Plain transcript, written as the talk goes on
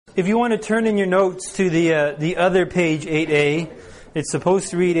If you want to turn in your notes to the other page, 8A, it's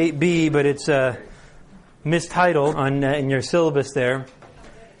supposed to read 8B, but it's mistitled in your syllabus there.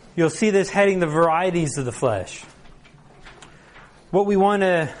 You'll see this heading, the varieties of the flesh. What we want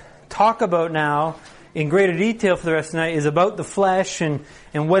to talk about now in greater detail for the rest of the night is about the flesh and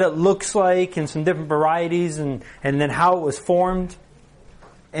what it looks like and some different varieties and then how it was formed.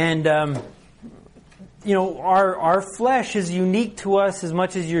 And our flesh is unique to us as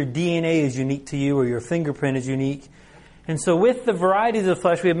much as your DNA is unique to you or your fingerprint is unique. And so with the varieties of the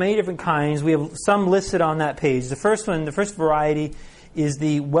flesh, we have many different kinds. We have some listed on that page. The first variety is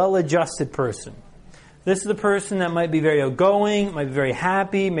the well-adjusted person. This is the person that might be very outgoing, might be very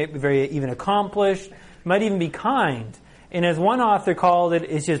happy, might be very even accomplished, might even be kind. And as one author called it,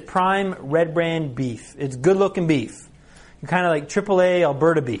 it's just prime red brand beef. It's good-looking beef. Kind of like AAA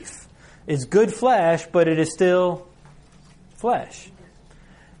Alberta beef. It's good flesh, but it is still flesh.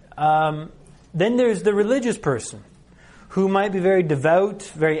 Then there's the religious person who might be very devout,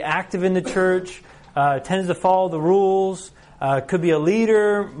 very active in the church, tends to follow the rules, could be a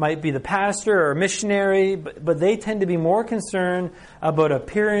leader, might be the pastor or a missionary, but they tend to be more concerned about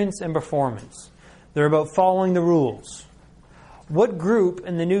appearance and performance. They're about following the rules. What group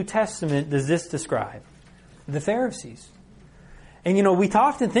in the New Testament does this describe? The Pharisees. And we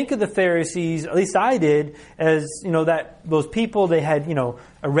often think of the Pharisees, at least I did, as that those people, they had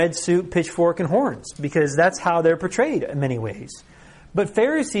a red suit, pitchfork, and horns, because that's how they're portrayed in many ways. But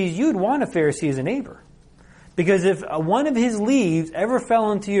Pharisees, you'd want a Pharisee as a neighbor, because if one of his leaves ever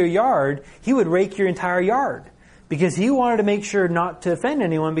fell into your yard, he would rake your entire yard, because he wanted to make sure not to offend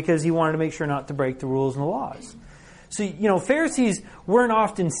anyone, because he wanted to make sure not to break the rules and the laws. So, Pharisees weren't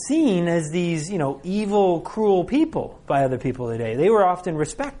often seen as these, evil, cruel people by other people today. They were often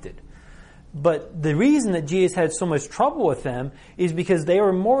respected. But the reason that Jesus had so much trouble with them is because they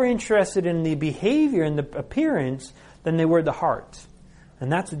were more interested in the behavior and the appearance than they were the heart.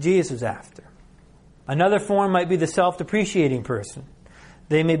 And that's what Jesus was after. Another form might be the self-depreciating person.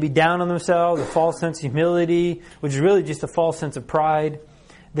 They may be down on themselves, a false sense of humility, which is really just a false sense of pride.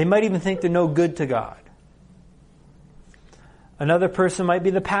 They might even think they're no good to God. Another person might be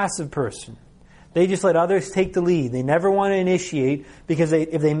the passive person. They just let others take the lead. They never want to initiate, because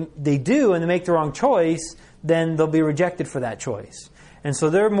if they do and they make the wrong choice, then they'll be rejected for that choice. And so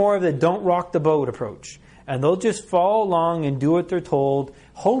they're more of the don't rock the boat approach. And they'll just follow along and do what they're told,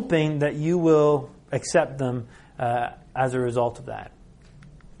 hoping that you will accept them as a result of that.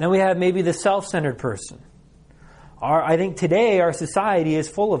 Then we have maybe the self-centered person. I think today our society is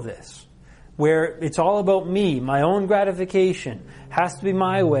full of this, where it's all about me, my own gratification, has to be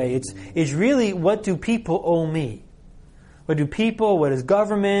my way. It's really, what do people owe me? What does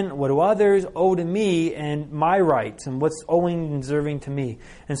government, what do others owe to me and my rights, and what's owing and deserving to me?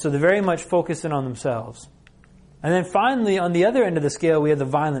 And so they're very much focusing on themselves. And then finally, on the other end of the scale, we have the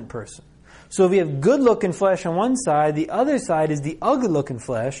violent person. So if we have good-looking flesh on one side, the other side is the ugly-looking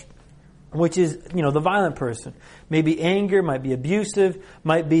flesh, which is, the violent person. Maybe anger, might be abusive,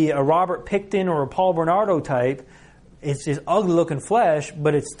 might be a Robert Picton or a Paul Bernardo type. It's just ugly-looking flesh,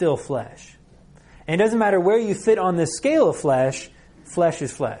 but it's still flesh. And it doesn't matter where you fit on this scale of flesh, flesh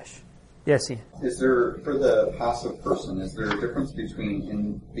is flesh. Yes, Ian? Is there, for the passive person, is there a difference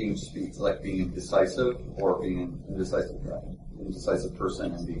between being indecisive or being indecisive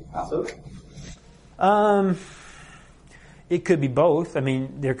person and being passive? It could be both. I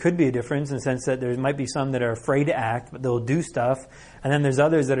mean, there could be a difference in the sense that there might be some that are afraid to act, but they'll do stuff. And then there's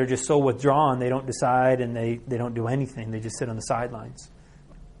others that are just so withdrawn, they don't decide and they don't do anything. They just sit on the sidelines.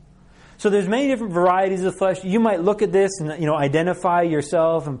 So there's many different varieties of flesh. You might look at this and, identify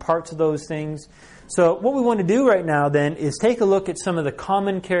yourself and parts of those things. So what we want to do right now then is take a look at some of the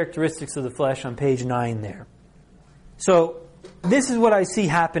common characteristics of the flesh on page 9 there. So this is what I see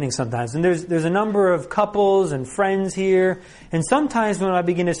happening sometimes. And there's a number of couples and friends here. And sometimes when I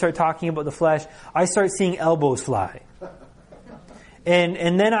begin to start talking about the flesh, I start seeing elbows fly.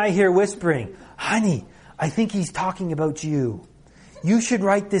 And then I hear whispering, honey, I think he's talking about you. You should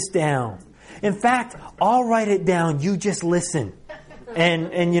write this down. In fact, I'll write it down. You just listen.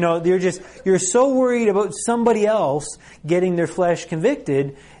 And you're so worried about somebody else getting their flesh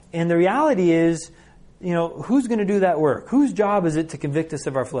convicted. And the reality is, who's going to do that work? Whose job is it to convict us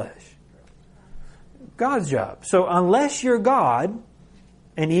of our flesh? God's job. So unless you're God,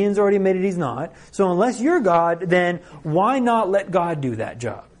 and Ian's already admitted he's not, so unless you're God, then why not let God do that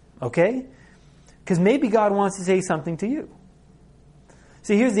job? Okay? Because maybe God wants to say something to you.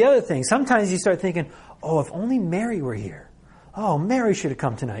 See, here's the other thing. Sometimes you start thinking, if only Mary were here. Oh, Mary should have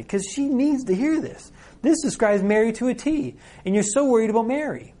come tonight because she needs to hear this. This describes Mary to a T. And you're so worried about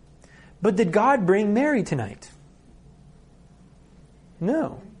Mary. But did God bring Mary tonight?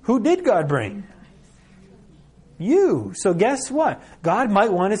 No. Who did God bring? You. So guess what? God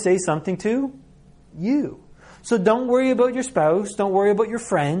might want to say something to you. So don't worry about your spouse. Don't worry about your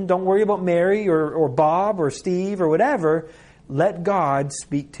friend. Don't worry about Mary or Bob or Steve or whatever. Let God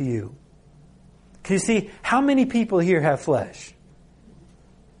speak to you. Because you see, how many people here have flesh?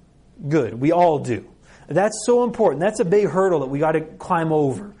 Good. We all do. That's so important. That's a big hurdle that we got to climb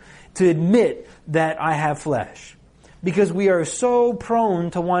over. To admit that I have flesh. Because we are so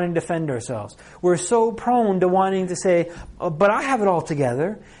prone to wanting to defend ourselves. We're so prone to wanting to say, but I have it all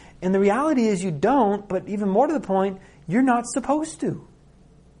together. And the reality is you don't, but even more to the point, you're not supposed to.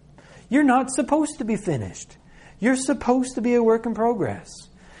 You're not supposed to be finished. You're supposed to be a work in progress.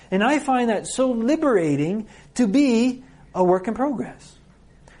 And I find that so liberating to be a work in progress.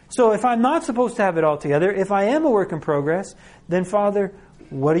 So if I'm not supposed to have it all together, if I am a work in progress, then Father,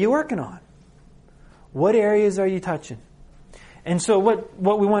 what are you working on? What areas are you touching? And so what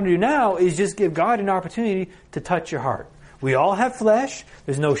we want to do now is just give God an opportunity to touch your heart. We all have flesh.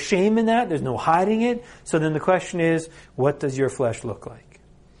 There's no shame in that. There's no hiding it. So then the question is, what does your flesh look like?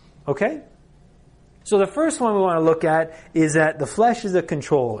 Okay? So the first one we want to look at is that the flesh is a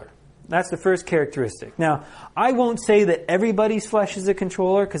controller. That's the first characteristic. Now, I won't say that everybody's flesh is a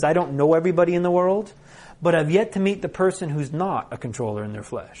controller because I don't know everybody in the world, but I've yet to meet the person who's not a controller in their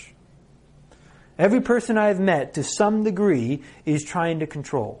flesh. Every person I've met to some degree is trying to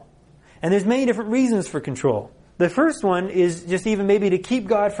control. And there's many different reasons for control. The first one is just even maybe to keep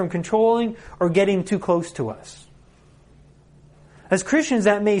God from controlling or getting too close to us. As Christians,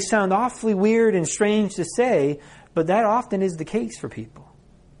 that may sound awfully weird and strange to say, but that often is the case for people.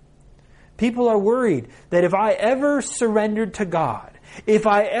 People are worried that if I ever surrendered to God, if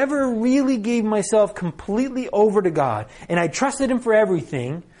I ever really gave myself completely over to God, and I trusted Him for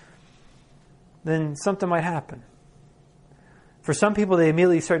everything, then something might happen. For some people, they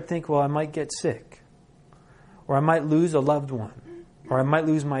immediately start to think, well, I might get sick. Or I might lose a loved one. Or I might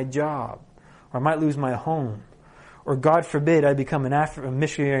lose my job. Or I might lose my home. Or God forbid I become a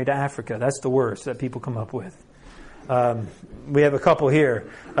missionary to Africa. That's the worst that people come up with. We have a couple here.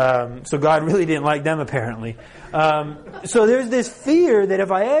 So God really didn't like them apparently. So there's this fear that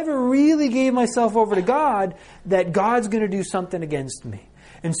if I ever really gave myself over to God, that God's going to do something against me.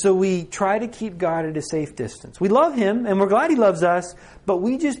 And so we try to keep God at a safe distance. We love Him, and we're glad He loves us, but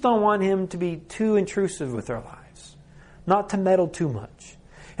we just don't want Him to be too intrusive with our lives. Not to meddle too much.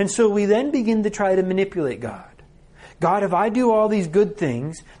 And so we then begin to try to manipulate God. God, if I do all these good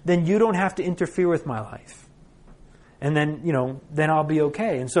things, then you don't have to interfere with my life. And then, then I'll be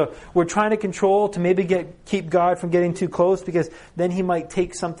okay. And so we're trying to control to maybe keep God from getting too close because then He might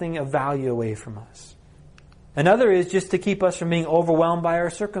take something of value away from us. Another is just to keep us from being overwhelmed by our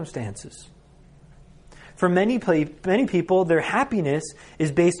circumstances. For many people, their happiness is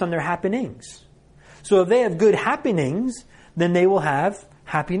based on their happenings. So if they have good happenings, then they will have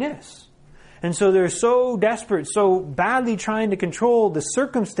happiness. And so they're so desperate, so badly trying to control the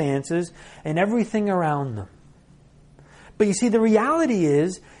circumstances and everything around them. But you see, the reality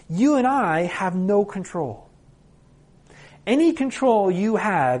is, you and I have no control. Any control you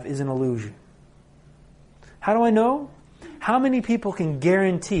have is an illusion. How do I know? How many people can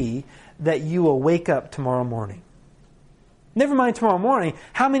guarantee that you will wake up tomorrow morning? Never mind tomorrow morning.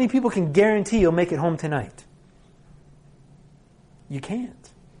 How many people can guarantee you'll make it home tonight? You can't.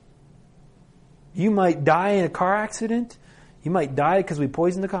 You might die in a car accident. You might die because we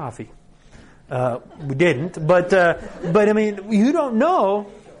poisoned the coffee. We didn't, but I mean, you don't know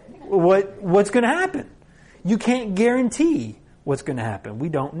what's going to happen. You can't guarantee what's going to happen. We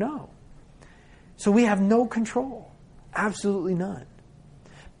don't know. So we have no control. Absolutely none.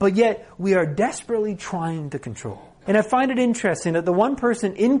 But yet, we are desperately trying to control. And I find it interesting that the one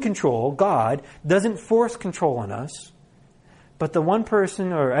person in control, God, doesn't force control on us. But the one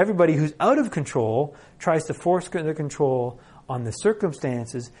person, or everybody who's out of control, tries to force their control on the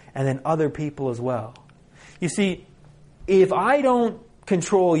circumstances and then other people as well. You see, if I don't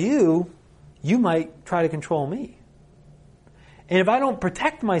control you, you might try to control me. And if I don't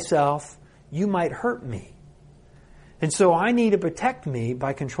protect myself, you might hurt me. And so I need to protect me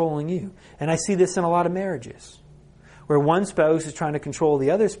by controlling you. And I see this in a lot of marriages, where one spouse is trying to control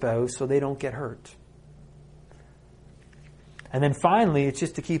the other spouse so they don't get hurt. And then finally, it's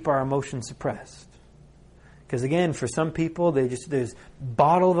just to keep our emotions suppressed. Because again, for some people, there's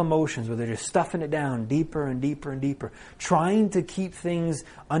bottle of emotions where they're just stuffing it down deeper and deeper and deeper, trying to keep things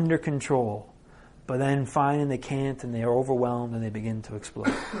under control. But then finding they can't, and they are overwhelmed and they begin to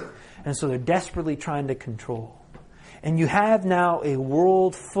explode. And so they're desperately trying to control. And you have now a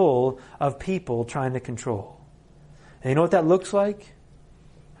world full of people trying to control. And you know what that looks like?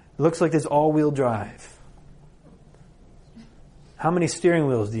 It looks like this all-wheel drive. How many steering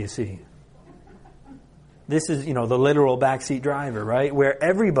wheels do you see? This is, the literal backseat driver, right? Where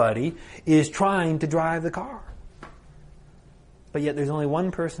everybody is trying to drive the car. But yet there's only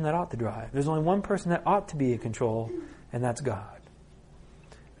one person that ought to drive. There's only one person that ought to be in control, and that's God.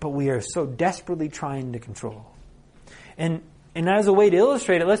 But we are so desperately trying to control. And as a way to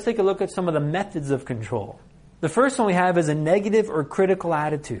illustrate it, let's take a look at some of the methods of control. The first one we have is a negative or critical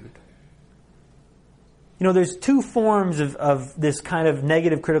attitude. There's two forms of this kind of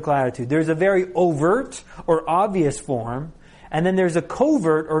negative critical attitude. There's a very overt or obvious form, and then there's a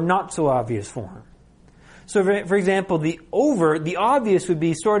covert or not so obvious form. So for example, the obvious would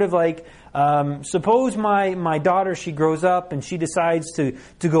be sort of like, suppose my daughter, she grows up and she decides to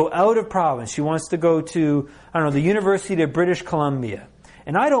go out of province. She wants to go to, the University of British Columbia.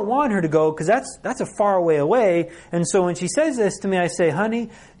 And I don't want her to go because that's a far away. And so when she says this to me, I say,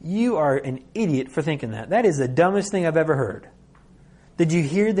 honey, you are an idiot for thinking that. That is the dumbest thing I've ever heard. Did you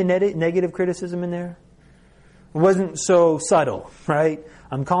hear the negative criticism in there? It wasn't so subtle, right?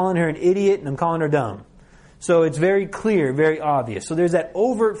 I'm calling her an idiot and I'm calling her dumb. So it's very clear, very obvious. So there's that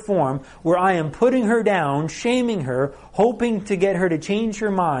overt form where I am putting her down, shaming her, hoping to get her to change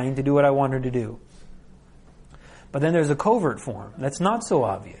her mind to do what I want her to do. But then there's a covert form that's not so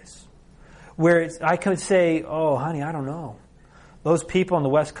obvious, where I could say, oh, honey, I don't know. Those people on the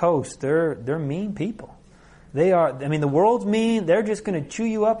West Coast, they're mean people. They are, the world's mean. They're just going to chew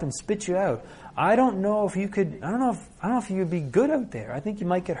you up and spit you out. I don't know if you would be good out there. I think you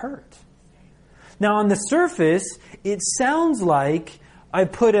might get hurt. Now, on the surface, it sounds like I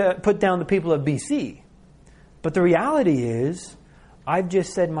put down the people of BC. But the reality is, I've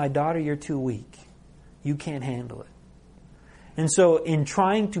just said, my daughter, you're too weak. You can't handle it. And so in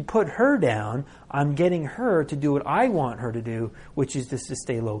trying to put her down, I'm getting her to do what I want her to do, which is just to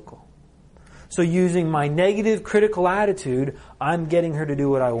stay local. So using my negative critical attitude, I'm getting her to do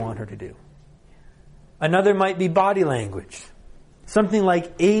what I want her to do. Another might be body language. Something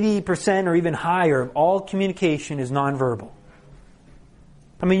like 80% or even higher of all communication is nonverbal.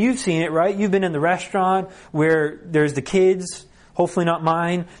 You've seen it, right? You've been in the restaurant where there's the kids, hopefully not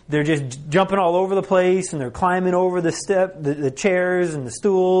mine. They're just jumping all over the place and they're climbing over the chairs and the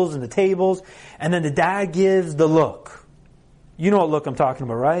stools and the tables. And then the dad gives the look. You know what look I'm talking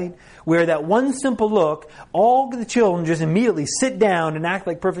about, right? Where that one simple look, all the children just immediately sit down and act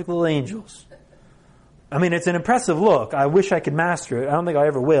like perfect little angels. It's an impressive look. I wish I could master it. I don't think I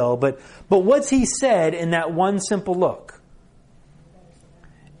ever will. But what's he said in that one simple look?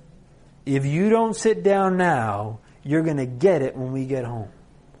 If you don't sit down now, you're going to get it when we get home.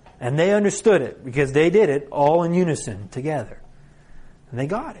 And they understood it because they did it all in unison together. And they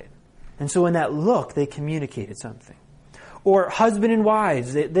got it. And so in that look, they communicated something. Or husband and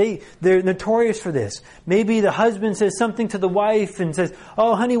wives, they're notorious for this. Maybe the husband says something to the wife and says,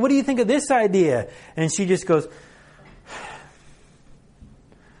 oh, honey, what do you think of this idea? And she just goes,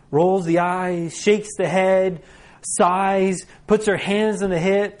 rolls the eyes, shakes the head, sighs, puts her hands on the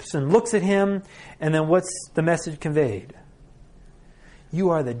hips and looks at him. And then what's the message conveyed? You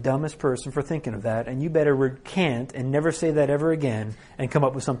are the dumbest person for thinking of that, and you better recant and never say that ever again and come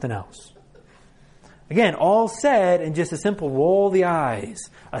up with something else. Again, all said in just a simple roll the eyes,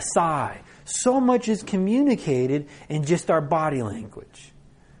 a sigh. So much is communicated in just our body language.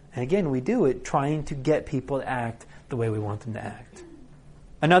 And again, we do it trying to get people to act the way we want them to act.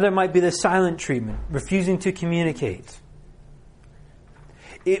 Another might be the silent treatment, refusing to communicate.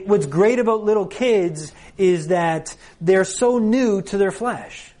 What's great about little kids is that they're so new to their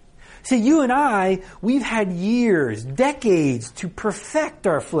flesh. See, you and I, we've had years, decades to perfect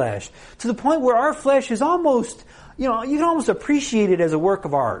our flesh to the point where our flesh is almost, you can almost appreciate it as a work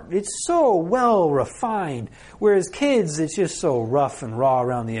of art. It's so well refined. Whereas kids, it's just so rough and raw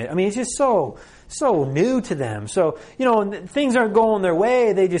around the edge. It's just so new to them. So, things aren't going their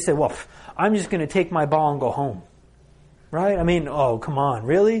way. They just say, well, I'm just going to take my ball and go home. Right? Oh, come on.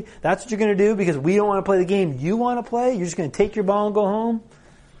 Really? That's what you're going to do because we don't want to play the game you want to play? You're just going to take your ball and go home?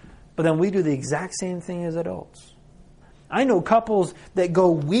 But then we do the exact same thing as adults. I know couples that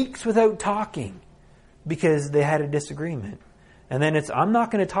go weeks without talking because they had a disagreement. And then I'm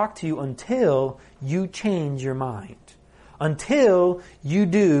not going to talk to you until you change your mind. Until you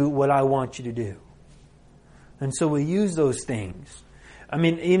do what I want you to do. And so we use those things.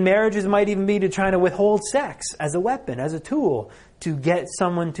 In marriages, it might even be to try to withhold sex as a weapon, as a tool, to get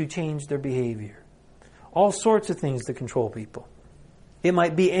someone to change their behavior. All sorts of things to control people. It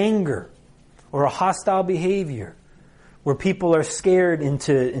might be anger or a hostile behavior. where people are scared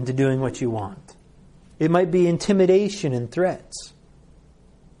into doing what you want. It might be intimidation and threats.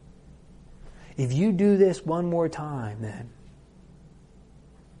 If you do this one more time, then.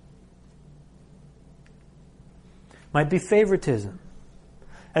 Might be favoritism.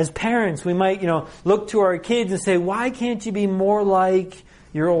 As parents, we might, look to our kids and say, why can't you be more like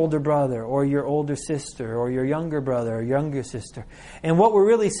your older brother or your older sister or your younger brother or younger sister? And what we're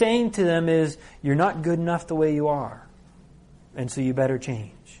really saying to them is, you're not good enough the way you are. And so you better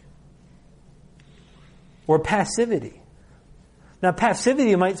change. Or passivity. Now,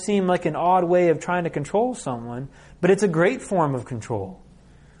 passivity might seem like an odd way of trying to control someone, but it's a great form of control.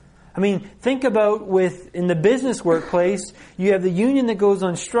 I mean, think about in the business workplace, you have the union that goes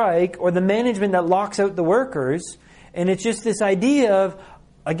on strike or the management that locks out the workers, and it's just this idea of,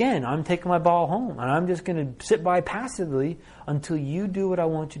 again, I'm taking my ball home and I'm just going to sit by passively until you do what I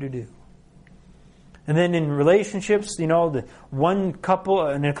want you to do. And then in relationships, the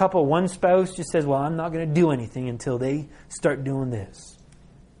one spouse just says, well, I'm not going to do anything until they start doing this.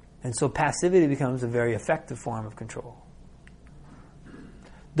 And so passivity becomes a very effective form of control.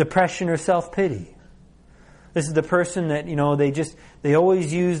 Depression or self-pity. This is the person that, they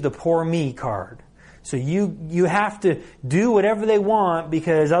always use the poor me card. So you have to do whatever they want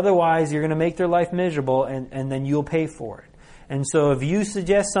because otherwise you're going to make their life miserable and then you'll pay for it. And so if you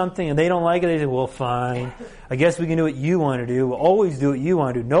suggest something and they don't like it, they say, well, fine. I guess we can do what you want to do. We'll always do what you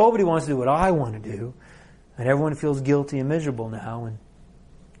want to do. Nobody wants to do what I want to do. And everyone feels guilty and miserable now and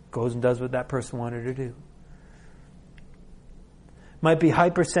goes and does what that person wanted to do. Might be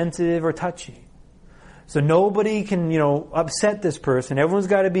hypersensitive or touchy. So nobody can, upset this person. Everyone's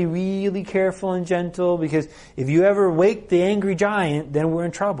got to be really careful and gentle because if you ever wake the angry giant, then we're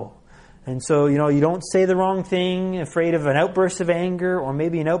in trouble. And so, you don't say the wrong thing, afraid of an outburst of anger or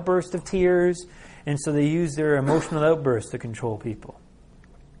maybe an outburst of tears. And so they use their emotional outbursts to control people.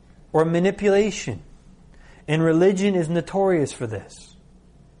 Or manipulation. And religion is notorious for this.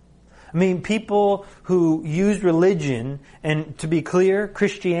 I mean, people who use religion, and to be clear,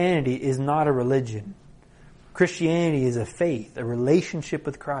 Christianity is not a religion. Christianity is a faith, a relationship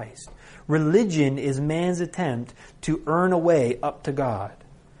with Christ. Religion is man's attempt to earn a way up to God.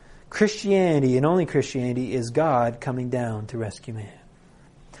 Christianity, and only Christianity, is God coming down to rescue man.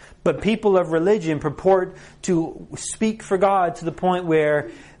 But people of religion purport to speak for God to the point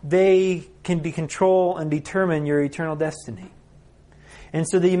where they can control and determine your eternal destiny. And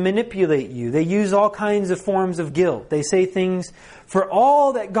so they manipulate you. They use all kinds of forms of guilt. They say things, for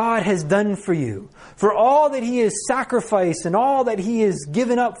all that God has done for you, for all that He has sacrificed and all that He has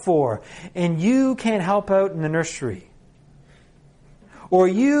given up for, and you can't help out in the nursery. Or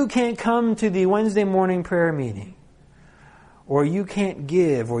you can't come to the Wednesday morning prayer meeting. Or you can't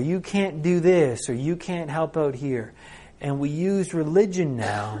give, or you can't do this, or you can't help out here. And we use religion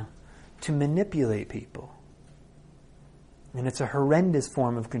now to manipulate people. And it's a horrendous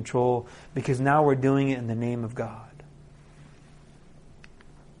form of control because now we're doing it in the name of God.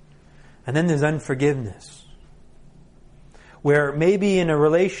 And then there's unforgiveness. Where maybe in a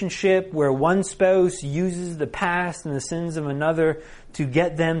relationship where one spouse uses the past and the sins of another to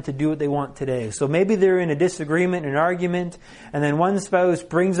get them to do what they want today. So maybe they're in a disagreement, an argument, and then one spouse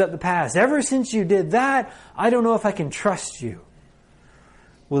brings up the past. Ever since you did that, I don't know if I can trust you.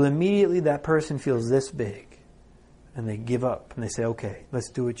 Well, immediately that person feels this big. And they give up and they say, okay, let's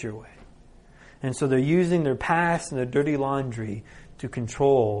do it your way. And so they're using their past and their dirty laundry to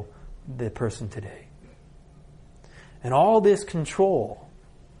control the person today. And all this control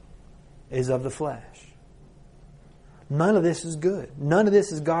is of the flesh. None of this is good. None of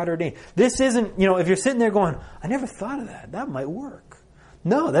this is God ordained. This isn't, if you're sitting there going, I never thought of that. That might work.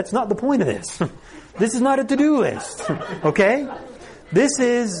 No, that's not the point of this. This is not a to-do list. Okay? This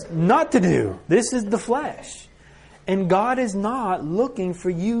is not to do. This is the flesh. And God is not looking for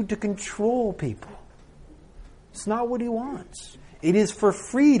you to control people. It's not what He wants. It is for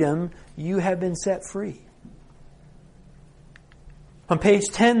freedom you have been set free. On page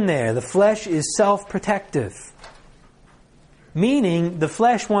 10 there, the flesh is self-protective. Meaning the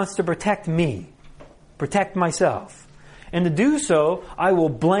flesh wants to protect me, protect myself. And to do so, I will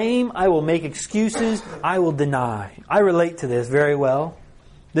blame, I will make excuses, I will deny. I relate to this very well.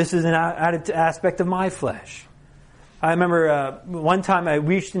 This is an aspect of my flesh. I remember one time I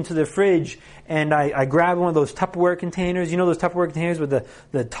reached into the fridge and I grabbed one of those Tupperware containers. You know those Tupperware containers with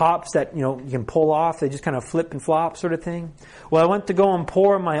the tops that you can pull off? They just kind of flip and flop sort of thing. Well, I went to go and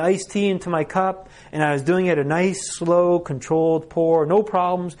pour my iced tea into my cup and I was doing it a nice, slow, controlled pour, no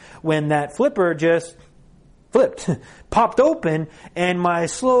problems, when that flipper just flipped, popped open, and my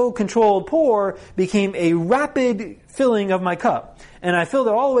slow, controlled pour became a rapid filling of my cup. And I filled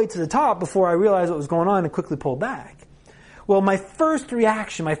it all the way to the top before I realized what was going on and quickly pulled back. Well, my first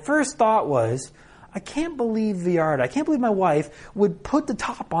reaction, my first thought was, I can't believe Viarda, I can't believe my wife would put the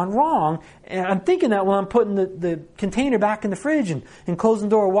top on wrong. And I'm thinking that while I'm putting the container back in the fridge and closing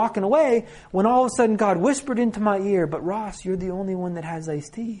the door, walking away, when all of a sudden God whispered into my ear, but Ross, you're the only one that has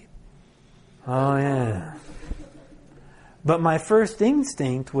iced tea. Oh yeah. But my first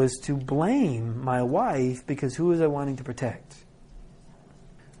instinct was to blame my wife, because who was I wanting to protect?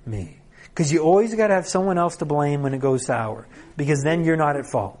 Me. Because you always got to have someone else to blame when it goes sour, because then you're not at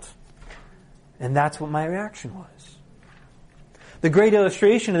fault. And that's what my reaction was. The great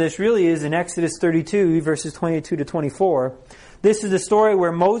illustration of this really is in Exodus 32, verses 22 to 24. This is the story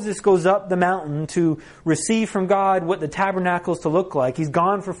where Moses goes up the mountain to receive from God what the tabernacle is to look like. He's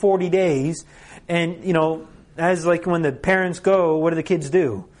gone for 40 days. And, as like when the parents go, what do the kids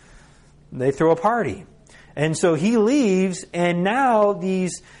do? They throw a party. And so he leaves, and now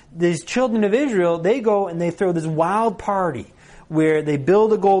these children of Israel, they go and they throw this wild party where they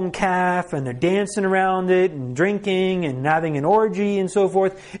build a golden calf and they're dancing around it and drinking and having an orgy and so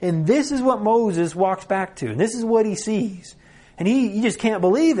forth. And this is what Moses walks back to. And this is what he sees. And he just can't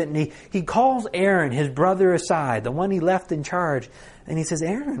believe it. And he calls Aaron, his brother, aside, the one he left in charge. And he says,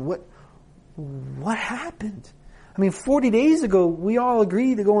 Aaron, what happened? 40 days ago, we all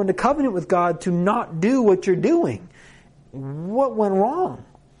agreed to go into covenant with God to not do what you're doing. What went wrong?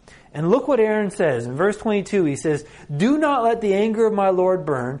 And look what Aaron says. In verse 22, he says, do not let the anger of my Lord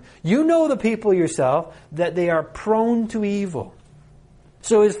burn. You know the people yourself, that they are prone to evil.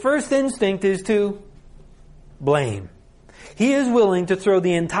 So his first instinct is to blame. He is willing to throw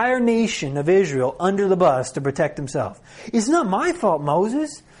the entire nation of Israel under the bus to protect himself. It's not my fault,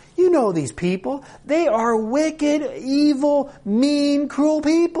 Moses. You know these people. They are wicked, evil, mean, cruel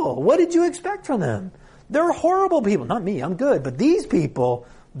people. What did you expect from them? They're horrible people. Not me, I'm good. But these people,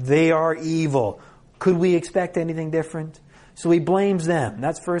 they are evil. Could we expect anything different? So he blames them.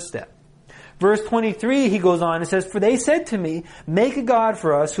 That's first step. Verse 23, he goes on and says, for they said to me, make a God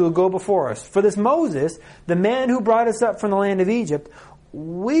for us who will go before us. For this Moses, the man who brought us up from the land of Egypt,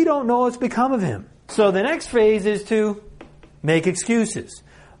 we don't know what's become of him. So the next phase is to make excuses.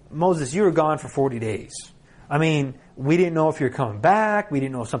 Moses, you were gone for 40 days. We didn't know if you're coming back. We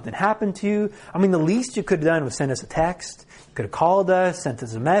didn't know if something happened to you. The least you could have done was send us a text. You could have called us, sent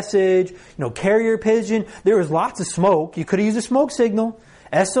us a message, carrier pigeon. There was lots of smoke. You could have used a smoke signal.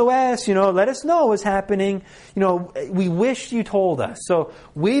 SOS, let us know what's happening. We wish you told us. So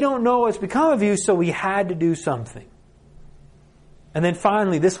we don't know what's become of you, so we had to do something. And then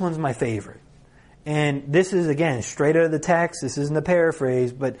finally, this one's my favorite. And this is, again, straight out of the text. This isn't a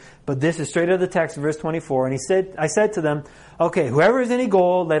paraphrase, but this is straight out of the text in verse 24. And I said to them, okay, whoever has any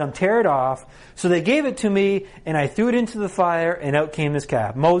gold, let him tear it off. So they gave it to me, and I threw it into the fire, and out came this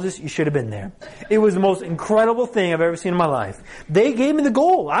calf. Moses, you should have been there. It was the most incredible thing I've ever seen in my life. They gave me the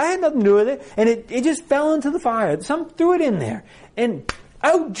gold. I had nothing to do with it, and it just fell into the fire. Some threw it in there, and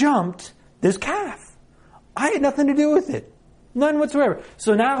out jumped this calf. I had nothing to do with it. None whatsoever.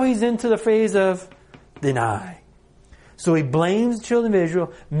 So now he's into the phase of deny. So he blames the children of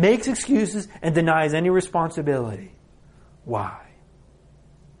Israel, makes excuses, and denies any responsibility. Why?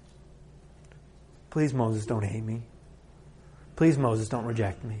 Please, Moses, don't hate me. Please, Moses, don't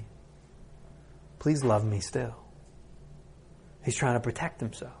reject me. Please love me still. He's trying to protect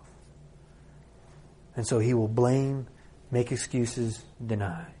himself. And so he will blame, make excuses,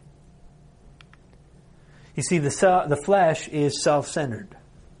 deny. You see, the flesh is self-centered.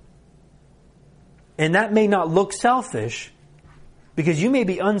 And that may not look selfish, because you may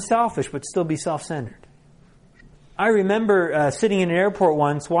be unselfish but still be self-centered. I remember sitting in an airport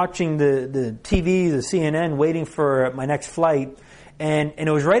once watching the TV, the CNN, waiting for my next flight. And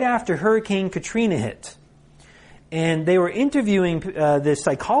it was right after Hurricane Katrina hit. And they were interviewing this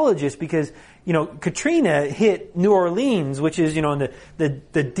psychologist because, Katrina hit New Orleans, which is, in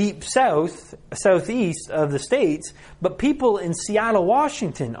the deep southeast of the States. But people in Seattle,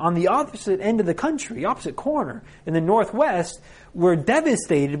 Washington, on the opposite end of the country, opposite corner, in the Northwest, were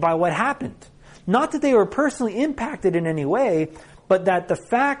devastated by what happened. Not that they were personally impacted in any way, but that the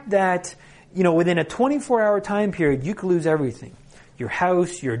fact that, within a 24-hour time period, you could lose everything. Your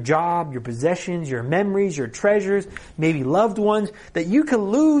house, your job, your possessions, your memories, your treasures, maybe loved ones, that you could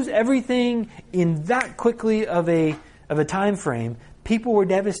lose everything in that quickly of a time frame. People were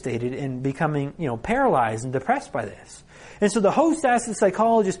devastated and becoming, paralyzed and depressed by this. And so the host asked the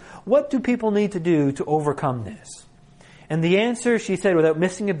psychologist, what do people need to do to overcome this? And the answer, she said, without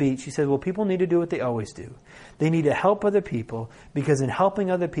missing a beat, she said, well, people need to do what they always do. They need to help other people because in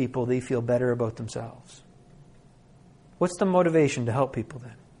helping other people, they feel better about themselves. What's the motivation to help people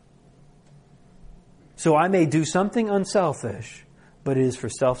then? So I may do something unselfish, but it is for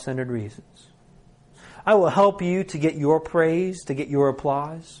self-centered reasons. I will help you to get your praise, to get your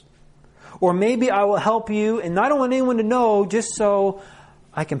applause. Or maybe I will help you, and I don't want anyone to know, just so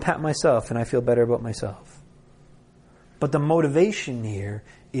I can pat myself and I feel better about myself. But the motivation here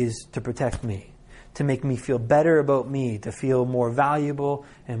is to protect me, to make me feel better about me, to feel more valuable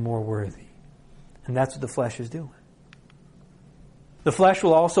and more worthy. And that's what the flesh is doing. The flesh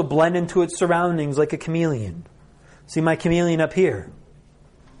will also blend into its surroundings like a chameleon. See my chameleon up here?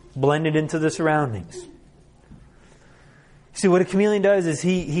 Blended into the surroundings. See, what a chameleon does is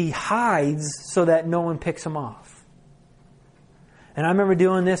he hides so that no one picks him off. And I remember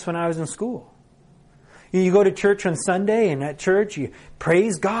doing this when I was in school. You go to church on Sunday, and at church you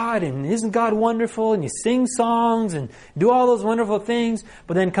praise God, and isn't God wonderful, and you sing songs and do all those wonderful things.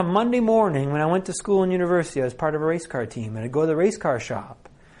 But then come Monday morning, when I went to school and university, I was part of a race car team, and I'd go to the race car shop.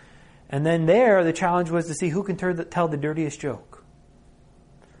 And then there, the challenge was to see who can tell the dirtiest joke.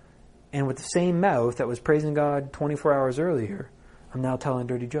 And with the same mouth that was praising God 24 hours earlier, I'm now telling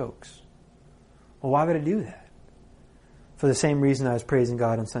dirty jokes. Well, why would I do that? For the same reason I was praising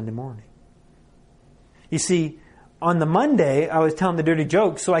God on Sunday morning. You see, on the Monday, I was telling the dirty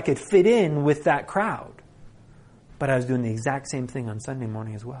jokes so I could fit in with that crowd. But I was doing the exact same thing on Sunday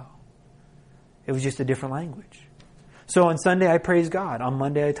morning as well. It was just a different language. So on Sunday, I praise God. On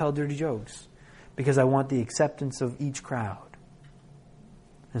Monday, I tell dirty jokes because I want the acceptance of each crowd.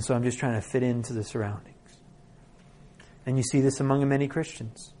 And so I'm just trying to fit into the surroundings. And you see this among many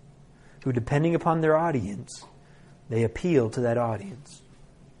Christians who, depending upon their audience, they appeal to that audience.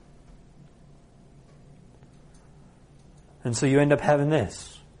 And so you end up having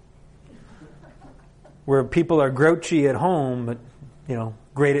this, where people are grouchy at home, but,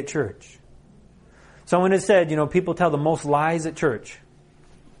 great at church. Someone has said, people tell the most lies at church.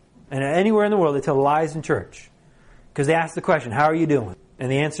 And anywhere in the world, they tell lies in church. Because they ask the question, how are you doing?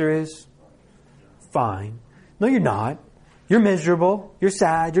 And the answer is, fine. No, you're not. You're miserable. You're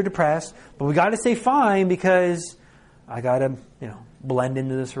sad. You're depressed. But we got to say fine because I got to, blend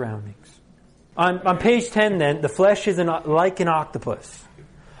into the surroundings. On page 10 then, the flesh is like an octopus.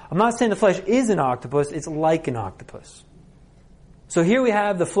 I'm not saying the flesh is an octopus, it's like an octopus. So here we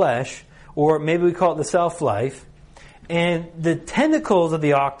have the flesh, or maybe we call it the self-life, and the tentacles of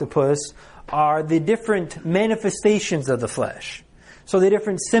the octopus are the different manifestations of the flesh. So the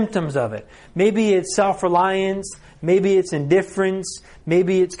different symptoms of it. Maybe it's self-reliance, maybe it's indifference,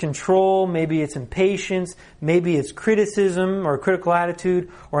 maybe it's control, maybe it's impatience, maybe it's criticism or critical attitude,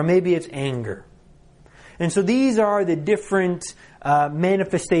 or maybe it's anger. And so these are the different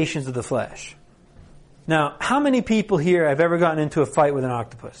manifestations of the flesh. Now, how many people here have ever gotten into a fight with an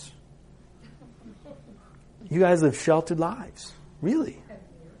octopus? You guys live sheltered lives. Really?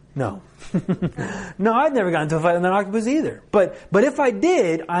 No. No, I've never gotten into a fight with an octopus either. But if I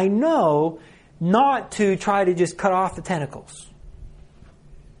did, I know not to try to just cut off the tentacles.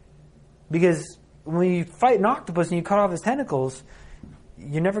 Because when you fight an octopus and you cut off his tentacles,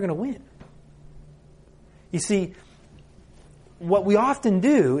 you're never going to win. You see, what we often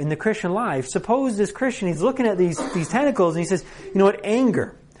do in the Christian life, suppose this Christian, he's looking at these tentacles and he says, you know what,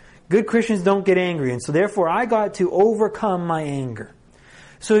 anger. Good Christians don't get angry, and so therefore I got to overcome my anger.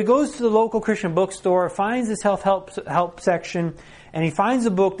 So he goes to the local Christian bookstore, finds this help section, and he finds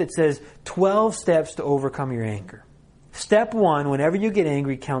a book that says 12 steps to overcome your anger. Step 1, whenever you get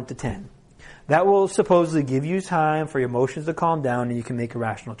angry, count to 10. That will supposedly give you time for your emotions to calm down and you can make a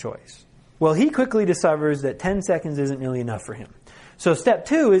rational choice. Well, he quickly discovers that 10 seconds isn't really enough for him. So step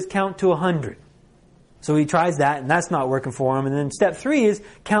 2 is count to 100. So he tries that, and that's not working for him. And then step 3 is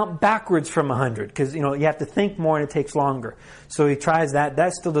count backwards from 100, because you have to think more and it takes longer. So he tries that.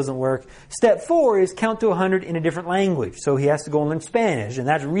 That still doesn't work. Step 4 is count to 100 in a different language. So he has to go and learn Spanish, and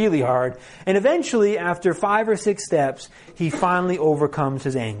that's really hard. And eventually, after 5 or 6 steps, he finally overcomes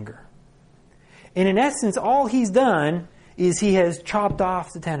his anger. And in essence, all he's done is he has chopped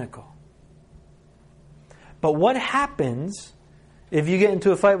off the tentacle. But what happens if you get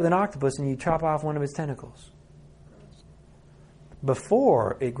into a fight with an octopus and you chop off one of its tentacles?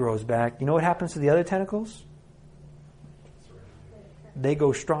 Before it grows back, you know what happens to the other tentacles? They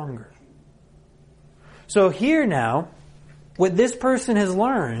go stronger. So here now, what this person has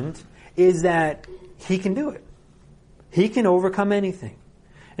learned is that he can do it. He can overcome anything.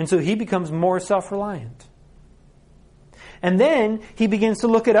 And so he becomes more self-reliant. And then he begins to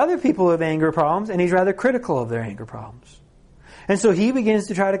look at other people who have anger problems, and he's rather critical of their anger problems. And so he begins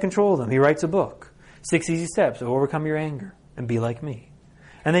to try to control them. He writes a book, 6 Easy Steps to Overcome Your Anger and Be Like Me.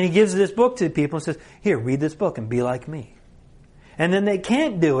 And then he gives this book to people and says, here, read this book and be like me. And then they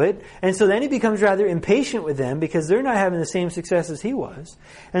can't do it, and so then he becomes rather impatient with them because they're not having the same success as he was.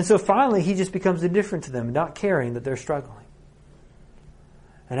 And so finally he just becomes indifferent to them, not caring that they're struggling.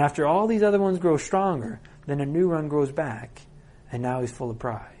 And after all these other ones grow stronger, then a new one grows back, and now he's full of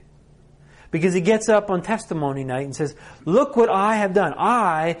pride. Because he gets up on testimony night and says, look what I have done.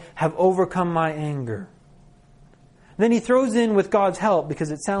 I have overcome my anger. Then he throws in with God's help because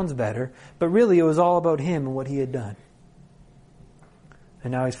it sounds better, but really it was all about him and what he had done.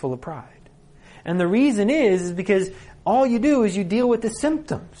 And now he's full of pride. And the reason is because all you do is you deal with the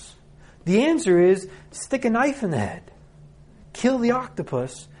symptoms. The answer is stick a knife in the head. Kill the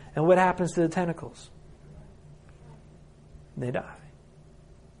octopus, and what happens to the tentacles? They die.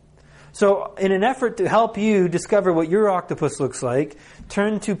 So in an effort to help you discover what your octopus looks like,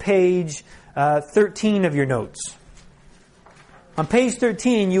 turn to page 13 of your notes. On page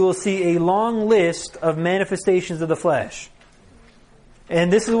 13, you will see a long list of manifestations of the flesh.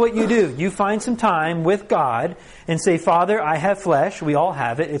 And this is what you do. You find some time with God and say, Father, I have flesh. We all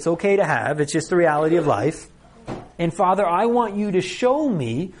have it. It's okay to have. It's just the reality of life. And Father, I want you to show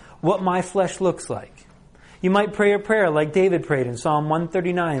me what my flesh looks like. You might pray a prayer like David prayed in Psalm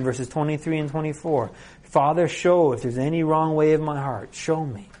 139, verses 23 and 24. Father, show if there's any wrong way of my heart. Show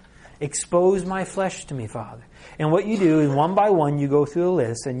me. Expose my flesh to me, Father. And what you do is one by one you go through the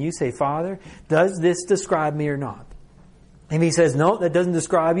list and you say, Father, does this describe me or not? If he says, no, that doesn't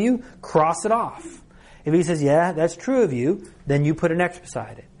describe you, cross it off. If he says, yeah, that's true of you, then you put an X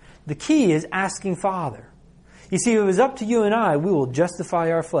beside it. The key is asking Father. You see, if it was up to you and I, we will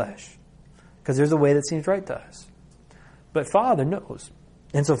justify our flesh. Because there's a way that seems right to us. But Father knows.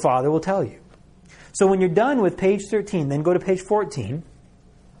 And so Father will tell you. So when you're done with page 13, then go to page 14.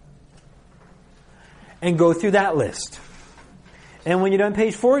 And go through that list. And when you're done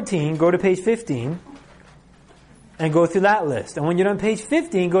page 14, go to page 15. And go through that list. And when you're on page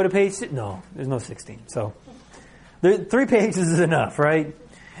 15, go to page... No, there's no 16. So 3 pages is enough, right?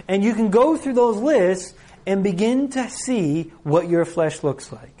 And you can go through those lists and begin to see what your flesh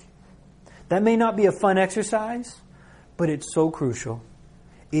looks like. That may not be a fun exercise, but it's so crucial.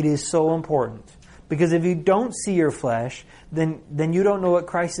 It is so important. Because if you don't see your flesh, then you don't know what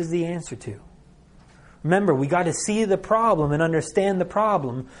Christ is the answer to. Remember, we got to see the problem and understand the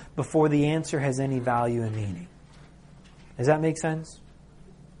problem before the answer has any value and meaning. Does that make sense?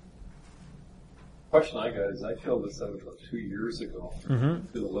 The question I got is, I filled this out about 2 years ago. Mm-hmm.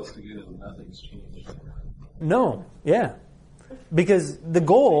 Through the list again and nothing's changed. No, yeah. Because the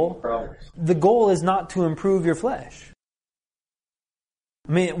goal is not to improve your flesh.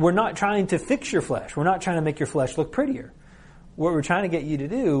 I mean, we're not trying to fix your flesh. We're not trying to make your flesh look prettier. What we're trying to get you to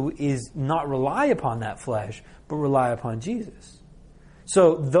do is not rely upon that flesh, but rely upon Jesus.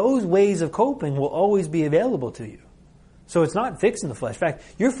 So those ways of coping will always be available to you. So it's not fixing the flesh. In fact,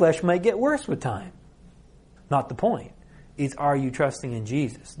 your flesh might get worse with time. Not the point. It's, are you trusting in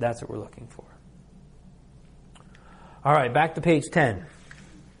Jesus? That's what we're looking for. All right, back to page 10.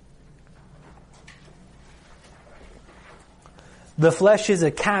 The flesh is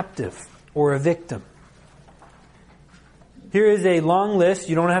a captive or a victim. Here is a long list.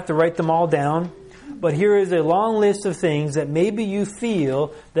 You don't have to write them all down. But here is a long list of things that maybe you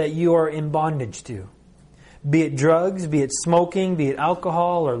feel that you are in bondage to. Be it drugs, be it smoking, be it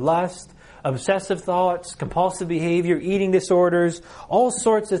alcohol or lust, obsessive thoughts, compulsive behavior, eating disorders, all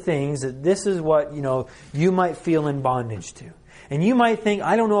sorts of things that this is what, you might feel in bondage to. And you might think,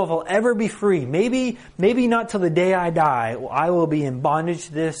 I don't know if I'll ever be free. Maybe not till the day I die. I will be in bondage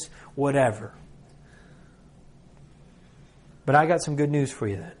to this, whatever. But I got some good news for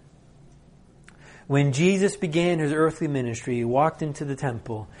you then. When Jesus began his earthly ministry, he walked into the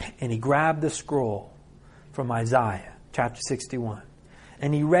temple and he grabbed the scroll from Isaiah, chapter 61.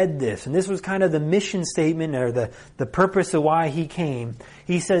 And he read this, and this was kind of the mission statement or the purpose of why he came.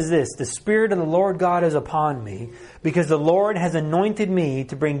 He says this, the Spirit of the Lord God is upon me, because the Lord has anointed me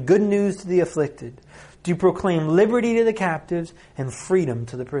to bring good news to the afflicted, to proclaim liberty to the captives and freedom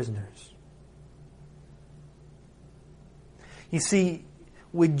to the prisoners. You see,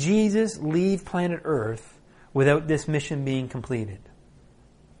 would Jesus leave planet Earth without this mission being completed?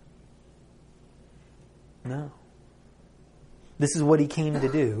 No. This is what he came to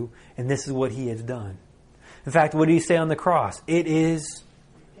do, and this is what he has done. In fact, what did he say on the cross? It is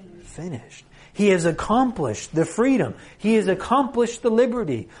finished. He has accomplished the freedom. He has accomplished the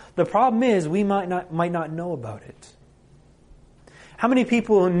liberty. The problem is we might not know about it. How many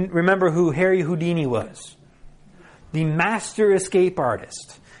people remember who Harry Houdini was? the master escape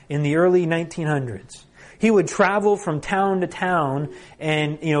artist in the early 1900s. He would travel from town to town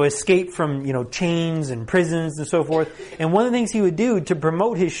and, escape from, chains and prisons and so forth. And one of the things he would do to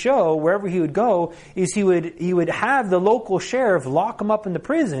promote his show, wherever he would go, is he would have the local sheriff lock him up in the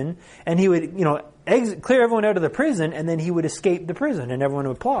prison, and he would, clear everyone out of the prison, and then he would escape the prison, and everyone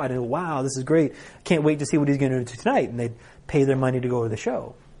would applaud. And, wow, this is great. Can't wait to see what he's going to do tonight. And they'd pay their money to go to the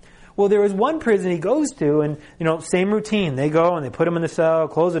show. Well, there was one prison he goes to, and, same routine. They go and they put him in the cell,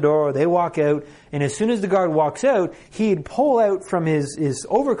 close the door, they walk out, and as soon as the guard walks out, he'd pull out from his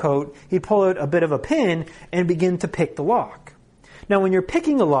overcoat, he'd pull out a bit of a pin and begin to pick the lock. Now, when you're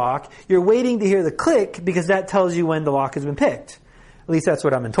picking the lock, you're waiting to hear the click because that tells you when the lock has been picked. At least that's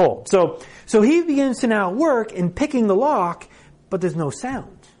what I've been told. So he begins to now work in picking the lock, but there's no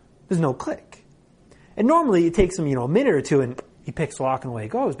sound. There's no click. And normally it takes him, a minute or two and he picks the lock and away he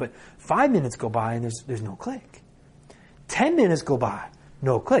goes. But 5 minutes go by and there's no click. 10 minutes go by,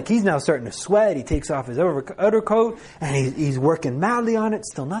 no click. He's now starting to sweat. He takes off his outer coat and he's working madly on it.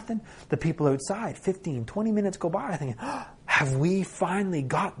 Still nothing. The people outside, 15, 20 minutes go by thinking, have we finally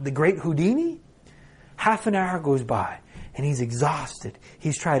got the great Houdini? Half an hour goes by and he's exhausted.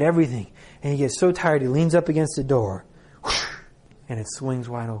 He's tried everything and he gets so tired he leans up against the door and it swings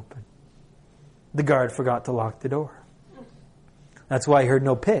wide open. The guard forgot to lock the door. That's why I heard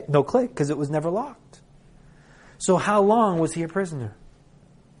no click, because it was never locked. So how long was he a prisoner?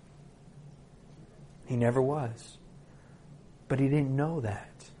 He never was. But he didn't know that.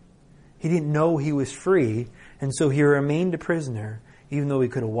 He didn't know he was free, and so he remained a prisoner, even though he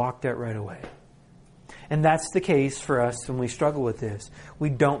could have walked out right away. And that's the case for us when we struggle with this.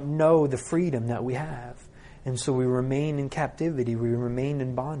 We don't know the freedom that we have. And so we remain in captivity, we remain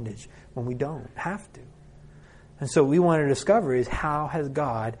in bondage when we don't have to. And so what we want to discover is, how has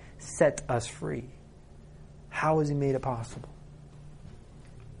God set us free? How has He made it possible?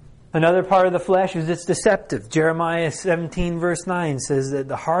 Another part of the flesh is it's deceptive. Jeremiah 17 verse 9 says that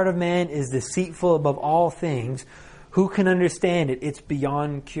the heart of man is deceitful above all things. Who can understand it? It's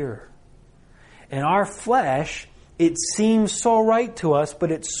beyond cure. And our flesh, it seems so right to us,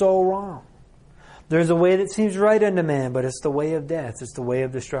 but it's so wrong. There's a way that seems right unto man, but it's the way of death. It's the way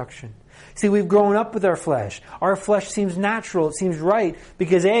of destruction. See, we've grown up with our flesh. Our flesh seems natural. It seems right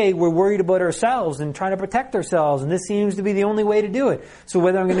because, A, we're worried about ourselves and trying to protect ourselves, and this seems to be the only way to do it. So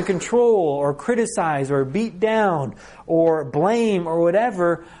whether I'm going to control or criticize or beat down or blame or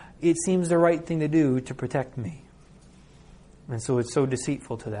whatever, it seems the right thing to do to protect me. And so it's so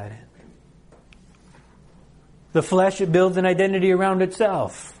deceitful to that end. The flesh, it builds an identity around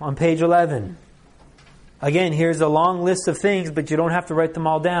itself. On page 11. Again, here's a long list of things, but you don't have to write them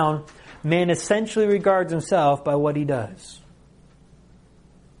all down. Man essentially regards himself by what he does.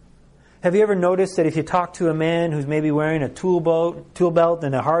 Have you ever noticed that if you talk to a man who's maybe wearing a tool belt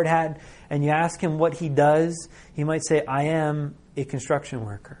and a hard hat, and you ask him what he does, he might say, I am a construction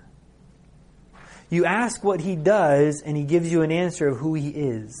worker. You ask what he does, and he gives you an answer of who he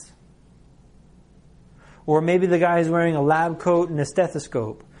is. Or maybe the guy is wearing a lab coat and a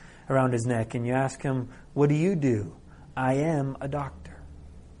stethoscope around his neck, and you ask him, what do you do? I am a doctor.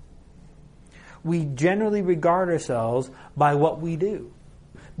 We generally regard ourselves by what we do.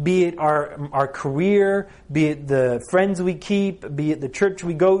 Be it our career, be it the friends we keep, be it the church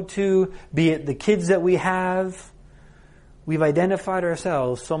we go to, be it the kids that we have. We've identified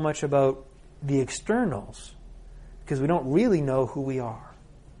ourselves so much about the externals because we don't really know who we are.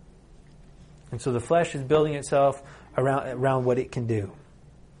 And so the flesh is building itself around what it can do.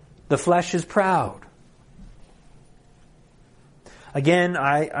 The flesh is proud. Again,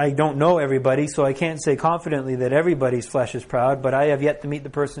 I don't know everybody, so I can't say confidently that everybody's flesh is proud, but I have yet to meet the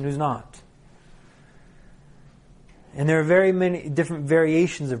person who's not. And there are very many different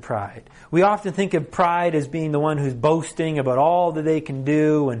variations of pride. We often think of pride as being the one who's boasting about all that they can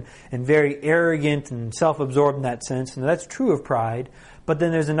do and very arrogant and self-absorbed in that sense. And that's true of pride. But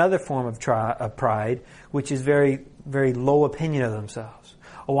then there's another form of pride, which is very, very low opinion of themselves.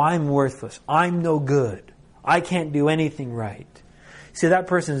 Oh, I'm worthless. I'm no good. I can't do anything right. See, that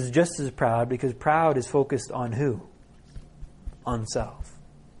person is just as proud because proud is focused on who? On self.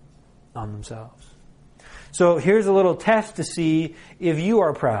 On themselves. So here's a little test to see if you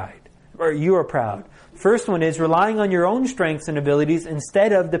are proud. First one is relying on your own strengths and abilities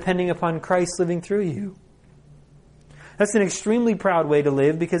instead of depending upon Christ living through you. That's an extremely proud way to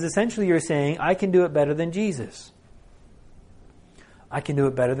live because essentially you're saying, I can do it better than Jesus. I can do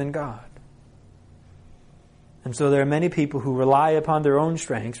it better than God. And so there are many people who rely upon their own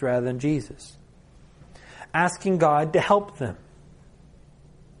strengths rather than Jesus. Asking God to help them.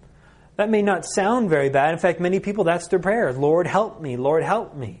 That may not sound very bad. In fact, many people, that's their prayers. Lord, help me. Lord,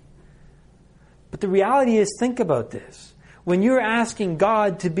 help me. But the reality is, think about this. When you're asking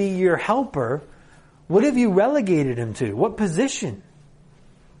God to be your helper, what have you relegated Him to? What position?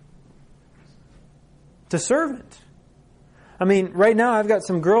 To servant. I mean, right now I've got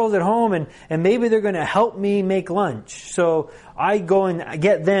some girls at home and maybe they're going to help me make lunch. So I go and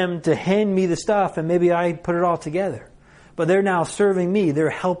get them to hand me the stuff and maybe I put it all together. But they're now serving me. They're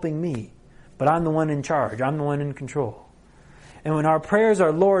helping me. But I'm the one in charge. I'm the one in control. And when our prayers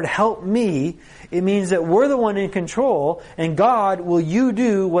are, Lord, help me, it means that we're the one in control and God, will you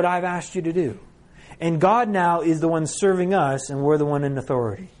do what I've asked you to do? And God now is the one serving us and we're the one in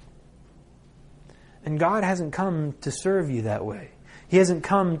authority. And God hasn't come to serve you that way. He hasn't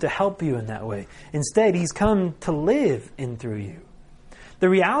come to help you in that way. Instead, He's come to live in through you. The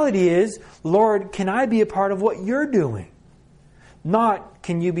reality is, Lord, can I be a part of what you're doing? Not,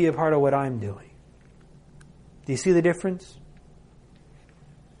 can you be a part of what I'm doing? Do you see the difference?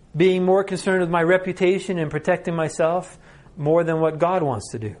 Being more concerned with my reputation and protecting myself more than what God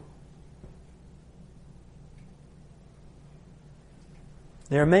wants to do.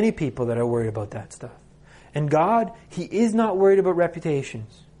 There are many people that are worried about that stuff. And God, He is not worried about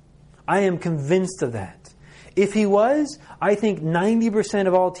reputations. I am convinced of that. If He was, I think 90%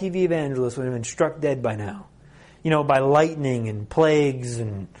 of all TV evangelists would have been struck dead by now. By lightning and plagues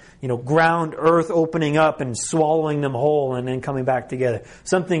and, ground, earth opening up and swallowing them whole and then coming back together.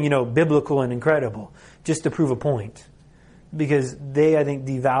 Something, biblical and incredible, just to prove a point. Because they, I think,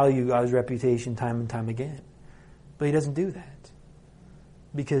 devalue God's reputation time and time again. But He doesn't do that.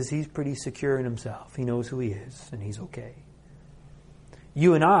 Because He's pretty secure in Himself. He knows who He is, and He's okay.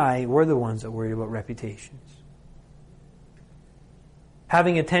 You and I, we're the ones that worry about reputations.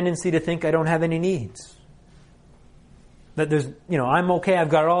 Having a tendency to think I don't have any needs. That there's, I'm okay, I've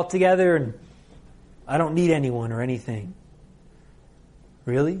got it all together, and I don't need anyone or anything.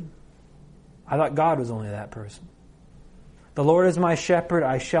 Really? I thought God was only that person. The Lord is my shepherd,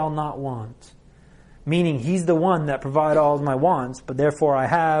 I shall not want. Meaning He's the one that provides all of my wants, but therefore I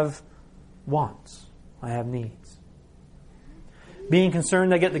have wants. I have needs. Being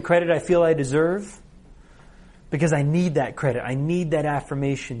concerned I get the credit I feel I deserve, because I need that credit. I need that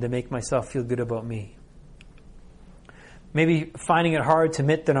affirmation to make myself feel good about me. Maybe finding it hard to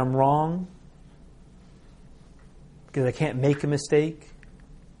admit that I'm wrong, because I can't make a mistake.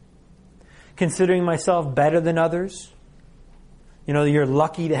 Considering myself better than others. You're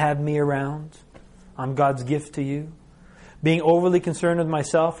lucky to have me around. I'm God's gift to you. Being overly concerned with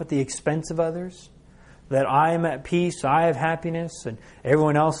myself at the expense of others. That I am at peace, I have happiness, and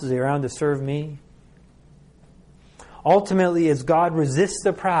everyone else is around to serve me. Ultimately, as God resists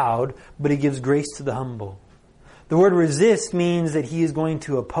the proud, but He gives grace to the humble. The word resist means that He is going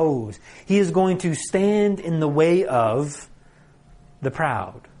to oppose. He is going to stand in the way of the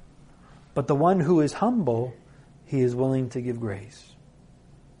proud. But the one who is humble, He is willing to give grace.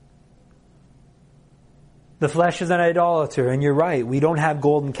 The flesh is an idolater, and you're right. We don't have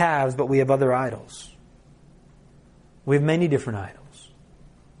golden calves, but we have other idols. We have many different idols.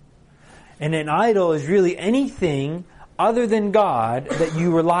 And an idol is really anything other than God that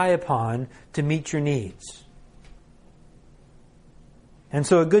you rely upon to meet your needs. And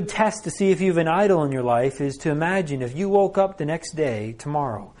so a good test to see if you have an idol in your life is to imagine if you woke up the next day,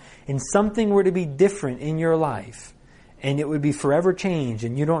 tomorrow, and something were to be different in your life, and it would be forever changed,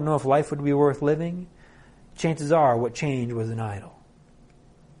 and you don't know if life would be worth living, chances are what changed was an idol.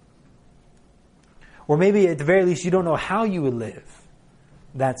 Or maybe at the very least you don't know how you would live.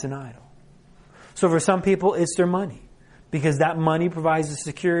 That's an idol. So for some people it's their money, because that money provides the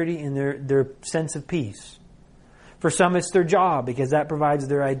security and their sense of peace. For some it's their job, because that provides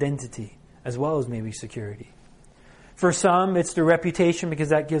their identity as well as maybe security. For some it's their reputation, because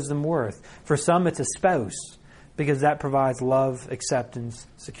that gives them worth. For some it's a spouse, because that provides love, acceptance,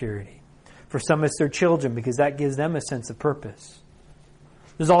 security. For some it's their children, because that gives them a sense of purpose.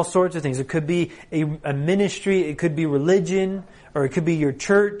 There's all sorts of things. It could be a ministry, it could be religion, or it could be your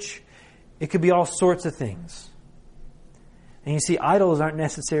church. It could be all sorts of things. And you see, idols aren't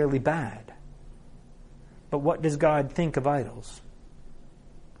necessarily bad. But what does God think of idols?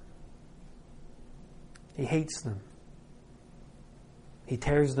 He hates them. He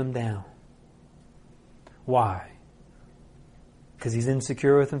tears them down. Why? Because He's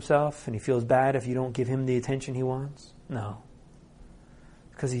insecure with Himself and He feels bad if you don't give Him the attention He wants? No.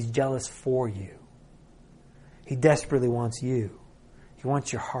 Because He's jealous for you. He desperately wants you. He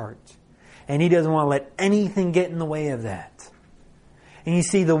wants your heart. And He doesn't want to let anything get in the way of that. And you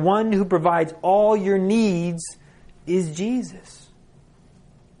see, the one who provides all your needs is Jesus.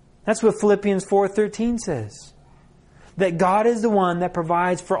 That's what Philippians 4:13 says. That God is the one that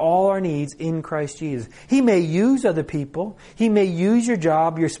provides for all our needs in Christ Jesus. He may use other people. He may use your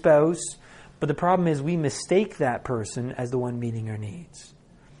job, your spouse. But the problem is we mistake that person as the one meeting our needs,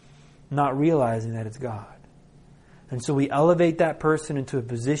 not realizing that it's God. And so we elevate that person into a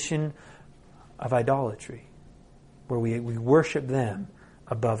position of idolatry, where we worship them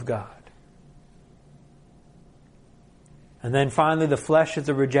above God. And then finally, the flesh is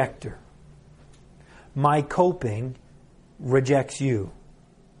a rejecter. My coping rejects you.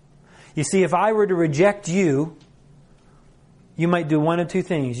 You see, if I were to reject you, you might do one of two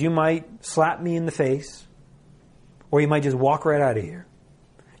things. You might slap me in the face, or you might just walk right out of here.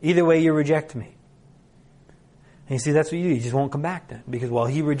 Either way, you reject me. And you see, that's what you do. You just won't come back then. Because while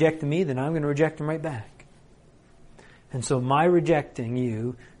he rejected me, then I'm going to reject him right back. And so my rejecting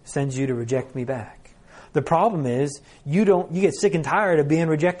you sends you to reject me back. The problem is, you get sick and tired of being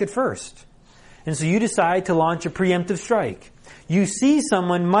rejected first. And so you decide to launch a preemptive strike. You see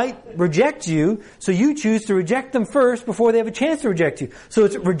someone might reject you, so you choose to reject them first before they have a chance to reject you. So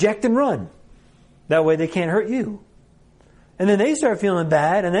it's reject and run. That way they can't hurt you. And then they start feeling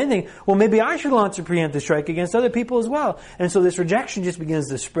bad, and they think, well, maybe I should launch a preemptive strike against other people as well. And so this rejection just begins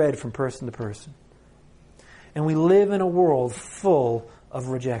to spread from person to person. And we live in a world full of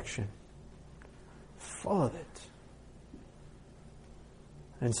rejection. Full of it.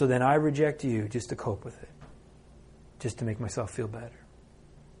 And so then I reject you just to cope with it. Just to make myself feel better.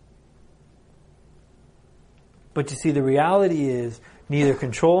 But you see, the reality is neither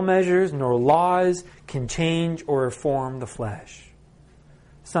control measures nor laws can change or reform the flesh.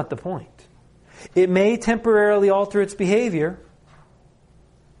 It's not the point. It may temporarily alter its behavior,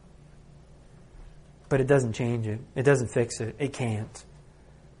 but it doesn't change it. It doesn't fix it. It can't.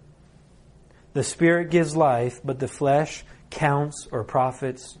 The Spirit gives life, but the flesh counts or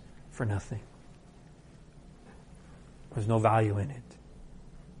profits for nothing. There's no value in it.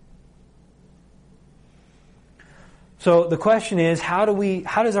 So the question is, how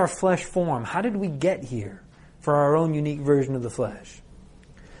does our flesh form? How did we get here for our own unique version of the flesh?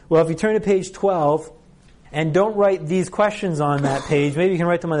 Well, if you turn to page 12, and don't write these questions on that page, maybe you can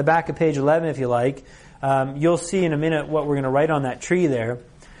write them on the back of page 11 if you like. You'll see in a minute what we're going to write on that tree there.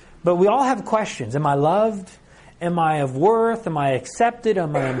 But we all have questions. Am I loved? Am I of worth? Am I accepted?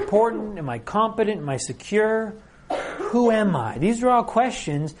 Am I important? Am I competent? Am I secure? Who am I? These are all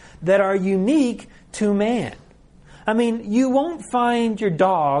questions that are unique to man. I mean, you won't find your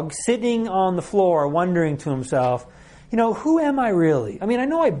dog sitting on the floor wondering to himself, who am I really? I mean, I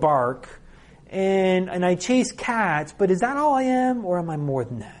know I bark and I chase cats, but is that all I am, or am I more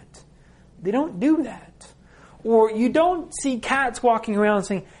than that? They don't do that. Or you don't see cats walking around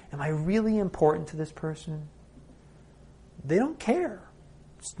saying, am I really important to this person? They don't care.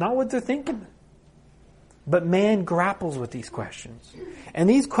 It's not what they're thinking. But man grapples with these questions. And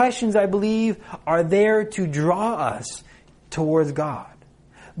these questions, I believe, are there to draw us towards God.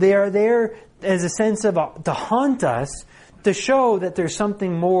 They are there as a sense of to haunt us, to show that there's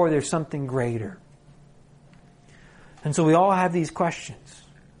something more, there's something greater. And so we all have these questions.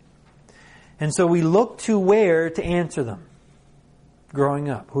 And so we look to where to answer them. Growing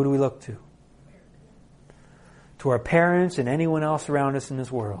up, who do we look to? To our parents and anyone else around us in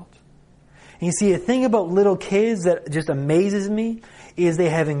this world. And you see, a thing about little kids that just amazes me is they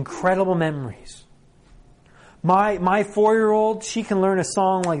have incredible memories. My 4-year-old, she can learn a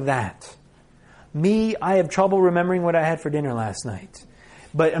song like that. Me, I have trouble remembering what I had for dinner last night.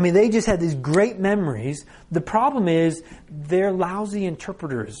 But, they just had these great memories. The problem is, they're lousy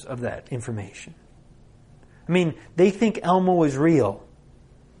interpreters of that information. They think Elmo is real.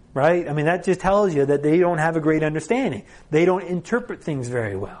 Right? That just tells you that they don't have a great understanding. They don't interpret things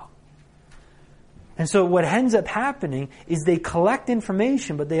very well. And so what ends up happening is they collect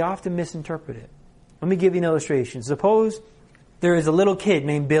information, but they often misinterpret it. Let me give you an illustration. Suppose there is a little kid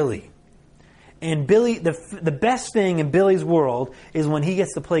named Billy. And Billy, the best thing in Billy's world is when he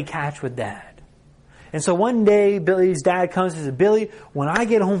gets to play catch with Dad. And so one day, Billy's dad comes and says, Billy, when I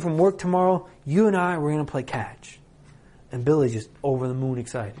get home from work tomorrow, you and I, we're going to play catch. And Billy's just over the moon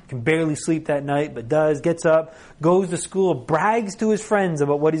excited. Can barely sleep that night, but does. Gets up, goes to school, brags to his friends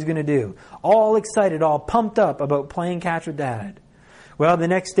about what he's going to do. All excited, all pumped up about playing catch with Dad. Well, the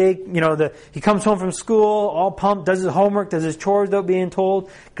next day, he comes home from school, all pumped, does his homework, does his chores without being told,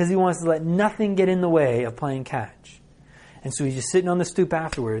 because he wants to let nothing get in the way of playing catch. And so he's just sitting on the stoop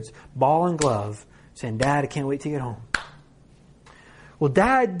afterwards, ball and glove, saying, Dad, I can't wait to get home. Well,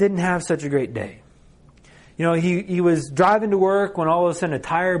 Dad didn't have such a great day. He was driving to work when all of a sudden a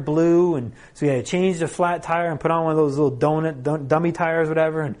tire blew, and so he had to change the flat tire and put on one of those little dummy tires,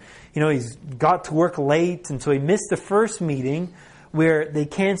 whatever. And he's got to work late, and so he missed the first meeting where they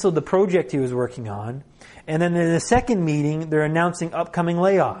canceled the project he was working on. And then in the second meeting, they're announcing upcoming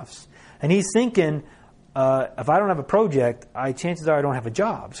layoffs. And he's thinking, if I don't have a project, chances are I don't have a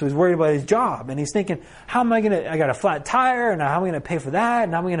job. So he's worried about his job. And he's thinking, how am I going to, I got a flat tire, and how am I going to pay for that?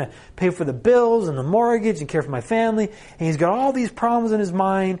 And how am I going to pay for the bills and the mortgage and care for my family? And he's got all these problems in his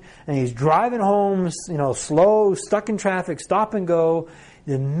mind, and he's driving home, slow, stuck in traffic, stop and go,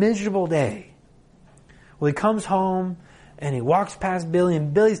 the miserable day. Well, he comes home, and he walks past Billy,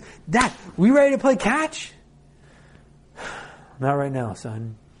 and Billy's, Dad, we ready to play catch? Not right now,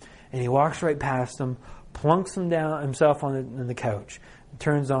 son. And he walks right past him, plunks himself on the couch,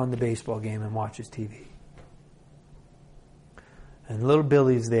 turns on the baseball game and watches TV. And little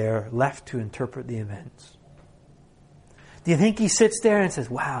Billy's there, left to interpret the events. Do you think he sits there and says,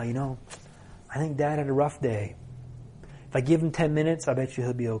 wow, I think Dad had a rough day. If I give him 10 minutes, I bet you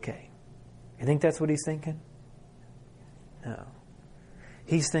he'll be okay. You think that's what he's thinking? No.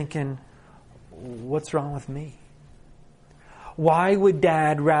 He's thinking, what's wrong with me? Why would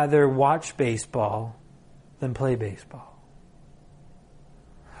Dad rather watch baseball than play baseball?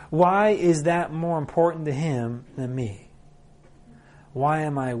 Why is that more important to him than me? Why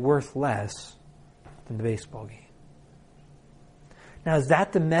am I worth less than the baseball game? Now, is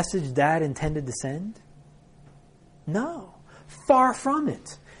that the message Dad intended to send? No. Far from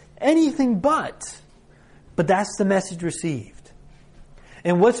it. Anything but. But that's the message received.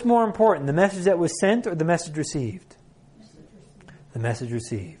 And what's more important, the message that was sent or the message received? The message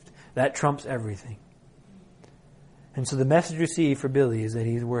received. That trumps everything. And so the message received for Billy is that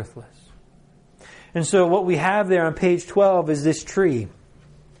he's worthless. And so what we have there on page 12 is this tree.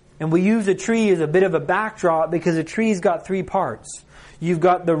 And we use a tree as a bit of a backdrop because a tree's got three parts. You've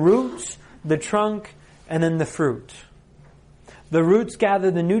got the roots, the trunk, and then the fruit. The roots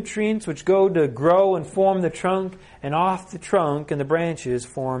gather the nutrients which go to grow and form the trunk, and off the trunk and the branches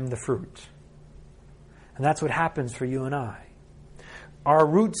form the fruit. And that's what happens for you and I. Our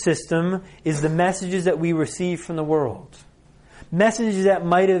root system is the messages that we receive from the world. Messages that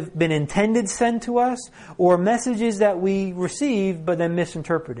might have been intended sent to us, or messages that we received but then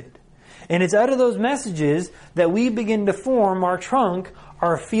misinterpreted. And it's out of those messages that we begin to form our trunk,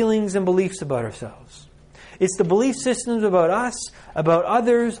 our feelings and beliefs about ourselves. It's the belief systems about us, about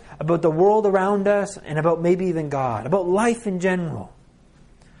others, about the world around us, and about maybe even God, about life in general.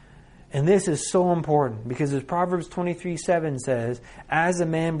 And this is so important because as Proverbs 23:7 says, as a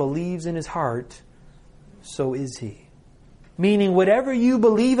man believes in his heart, so is he. Meaning whatever you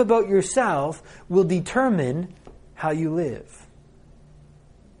believe about yourself will determine how you live.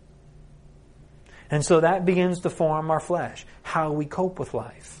 And so that begins to form our flesh, how we cope with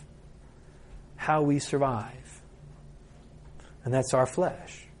life, how we survive. And that's our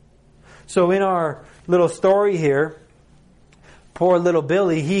flesh. So in our little story here, poor little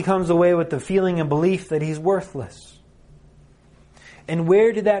Billy, he comes away with the feeling and belief that he's worthless. And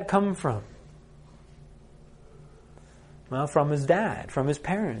where did that come from? Well, from his dad, from his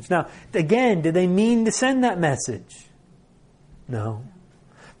parents. Now, again, did they mean to send that message? No.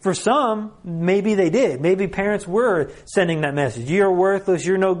 For some, maybe they did. Maybe parents were sending that message. You're worthless,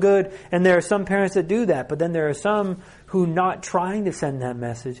 you're no good. And there are some parents that do that. But then there are some who, not trying to send that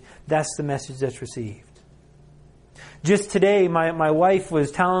message, that's the message that's received. Just today, my wife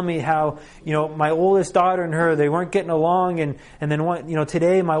was telling me how, my oldest daughter and her, they weren't getting along. And then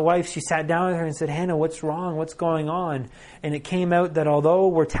today my wife, she sat down with her and said, Hannah, what's wrong? What's going on? And it came out that although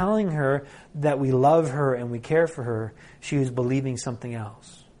we're telling her that we love her and we care for her, she was believing something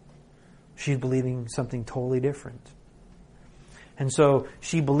else. She's believing something totally different. And so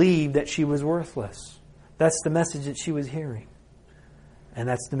she believed that she was worthless. That's the message that she was hearing. And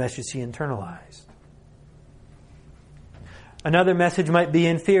that's the message she internalized. Another message might be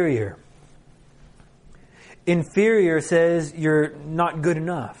inferior. Inferior says you're not good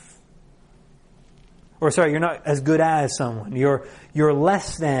enough. You're not as good as someone. You're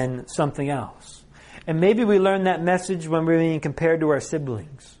less than something else. And maybe we learn that message when we're being compared to our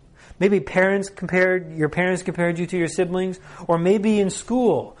siblings. Maybe your parents compared you to your siblings, or maybe in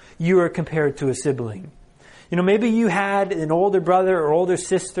school you were compared to a sibling. Maybe you had an older brother or older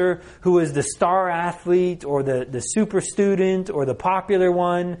sister who was the star athlete or the super student or the popular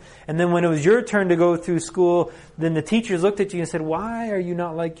one. And then when it was your turn to go through school, then the teachers looked at you and said, why are you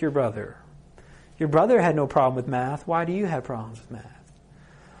not like your brother? Your brother had no problem with math. Why do you have problems with math?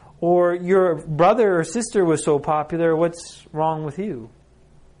 Or your brother or sister was so popular, what's wrong with you?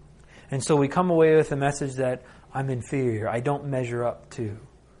 And so we come away with a message that I'm inferior, I don't measure up to,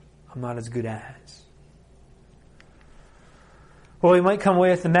 I'm not as good as. Or we might come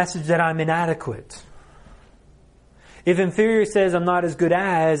away with the message that I'm inadequate. If inferior says I'm not as good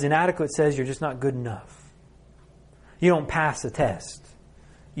as, inadequate says you're just not good enough. You don't pass the test.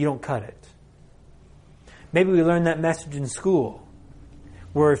 You don't cut it. Maybe we learned that message in school,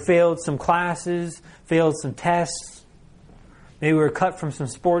 where we failed some classes, failed some tests. Maybe we were cut from some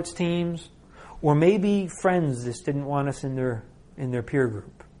sports teams. Or maybe friends just didn't want us in their peer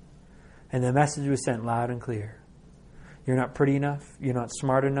group. And the message was sent loud and clear. You're not pretty enough. You're not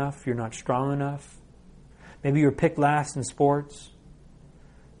smart enough. You're not strong enough. Maybe you were picked last in sports.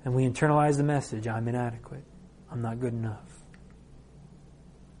 And we internalize the message, I'm inadequate. I'm not good enough.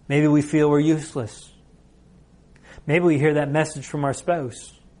 Maybe we feel we're useless. Maybe we hear that message from our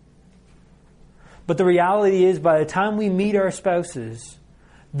spouse. But the reality is, by the time we meet our spouses,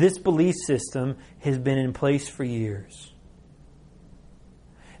 this belief system has been in place for years.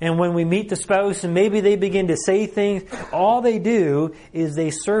 And when we meet the spouse and maybe they begin to say things, all they do is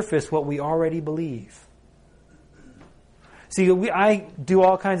they surface what we already believe. See, I do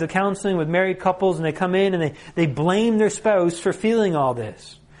all kinds of counseling with married couples, and they come in and they blame their spouse for feeling all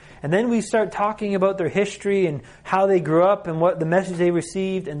this. And then we start talking about their history and how they grew up and what the message they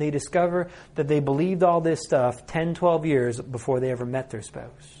received, and they discover that they believed all this stuff 10, 12 years before they ever met their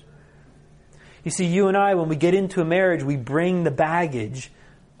spouse. You see, you and I, when we get into a marriage, we bring the baggage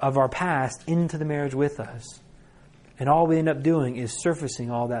of our past into the marriage with us. And all we end up doing is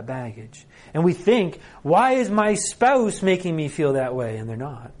surfacing all that baggage. And we think, why is my spouse making me feel that way? And they're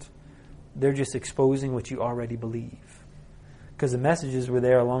not. They're just exposing what you already believe. Because the messages were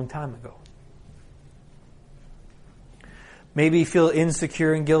there a long time ago. Maybe you feel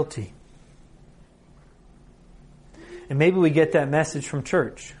insecure and guilty. And maybe we get that message from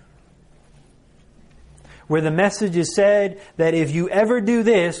church, where the message is said that if you ever do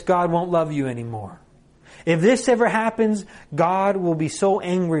this, God won't love you anymore. If this ever happens, God will be so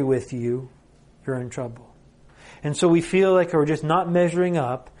angry with you, you're in trouble. And so we feel like we're just not measuring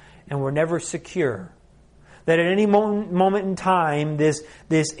up, and we're never secure. That at any moment in time, this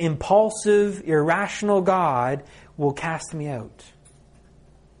impulsive, irrational God will cast me out.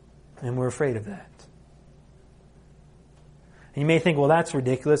 And we're afraid of that. And you may think, well, that's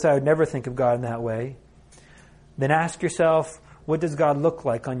ridiculous. I would never think of God in that way. Then ask yourself, what does God look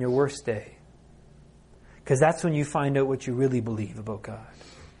like on your worst day? Because that's when you find out what you really believe about God.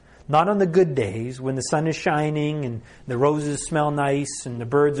 Not on the good days, when the sun is shining and the roses smell nice and the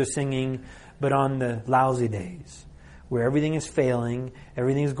birds are singing, but on the lousy days, where everything is failing,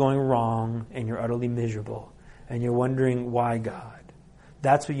 everything is going wrong, and you're utterly miserable, and you're wondering, why God?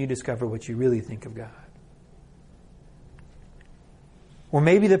 That's when you discover what you really think of God. Or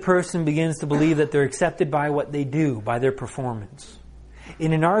maybe the person begins to believe that they're accepted by what they do, by their performance.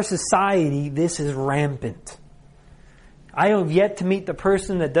 And in our society, this is rampant. I have yet to meet the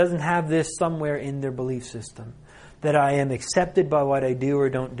person that doesn't have this somewhere in their belief system, that I am accepted by what I do or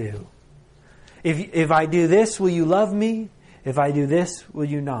don't do. If I do this, will you love me? If I do this, will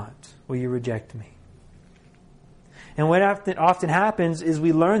you not? Will you reject me? And what often happens is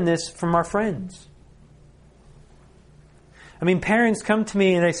we learn this from our friends. I mean, parents come to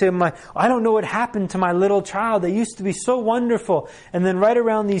me and they say, I don't know what happened to my little child. They used to be so wonderful. And then right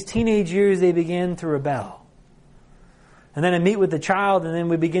around these teenage years, they began to rebel. And then I meet with the child, and then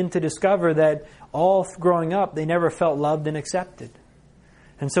we begin to discover that all growing up, they never felt loved and accepted.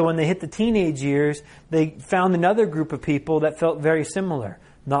 And so when they hit the teenage years, they found another group of people that felt very similar,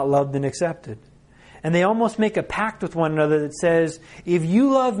 not loved and accepted. And they almost make a pact with one another that says, if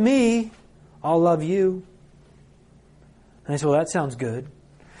you love me, I'll love you. And I say, well, that sounds good.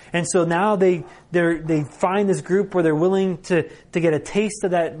 And so now they find this group where they're willing to get a taste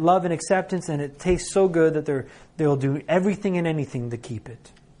of that love and acceptance, and it tastes so good that they'll do everything and anything to keep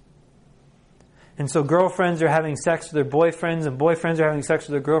it. And so girlfriends are having sex with their boyfriends, and boyfriends are having sex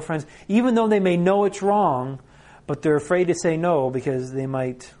with their girlfriends, even though they may know it's wrong, but they're afraid to say no because they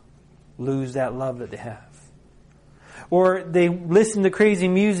might lose that love that they have. Or they listen to crazy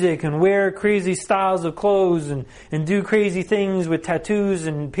music and wear crazy styles of clothes and do crazy things with tattoos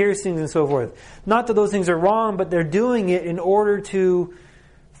and piercings and so forth. Not that those things are wrong, but they're doing it in order to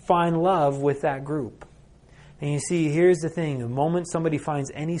find love with that group. And you see, here's the thing. The moment somebody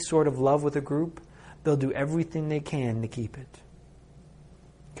finds any sort of love with a group, they'll do everything they can to keep it.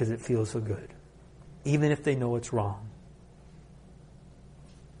 Because it feels so good. Even if they know it's wrong.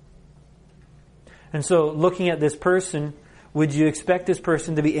 And so, looking at this person, would you expect this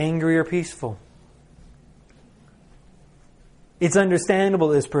person to be angry or peaceful? It's understandable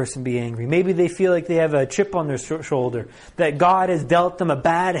this person be angry. Maybe they feel like they have a chip on their shoulder, that God has dealt them a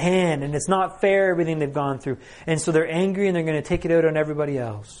bad hand and it's not fair everything they've gone through. And so they're angry and they're going to take it out on everybody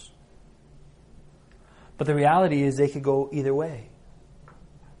else. But the reality is they could go either way.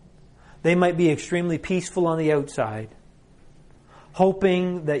 They might be extremely peaceful on the outside,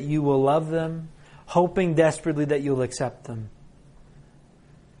 hoping that you will love them, hoping desperately that you'll accept them,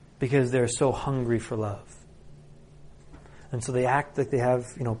 because they're so hungry for love. And so they act like they have,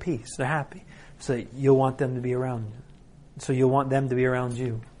 peace. They're happy. So you'll want them to be around you. So you'll want them to be around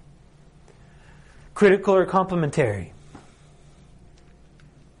you. Critical or complimentary.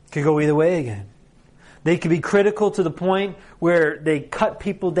 Could go either way again. They could be critical to the point where they cut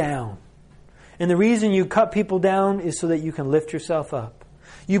people down. And the reason you cut people down is so that you can lift yourself up.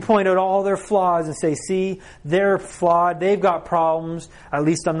 You point out all their flaws and say, see, they're flawed, they've got problems, at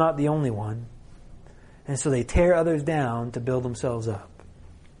least I'm not the only one. And so they tear others down to build themselves up.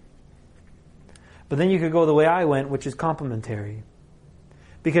 But then you could go the way I went, which is complimentary.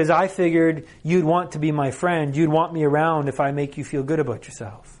 Because I figured you'd want to be my friend, you'd want me around if I make you feel good about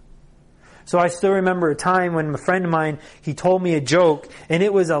yourself. So I still remember a time when a friend of mine, he told me a joke, and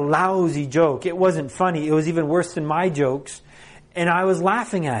it was a lousy joke. It wasn't funny. It was even worse than my jokes. And I was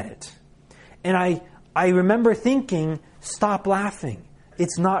laughing at it. And I remember thinking, stop laughing.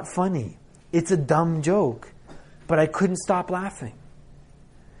 It's not funny. It's a dumb joke. But I couldn't stop laughing.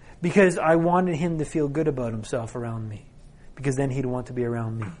 Because I wanted him to feel good about himself around me. Because then he'd want to be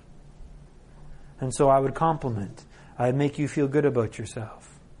around me. And so I would compliment. I'd make you feel good about yourself.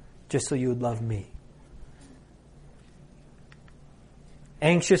 Just so you would love me.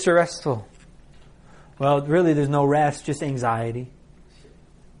 Anxious or restful? Well, really there's no rest, just anxiety.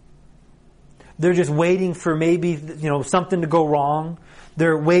 They're just waiting for maybe, something to go wrong.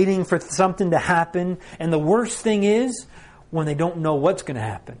 They're waiting for something to happen. And the worst thing is when they don't know what's going to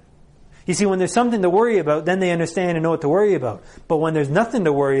happen. You see, when there's something to worry about, then they understand and know what to worry about. But when there's nothing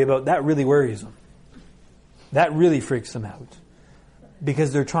to worry about, that really worries them. That really freaks them out.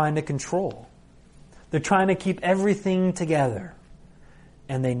 Because they're trying to control. They're trying to keep everything together.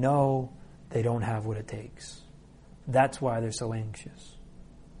 And they know they don't have what it takes. That's why they're so anxious.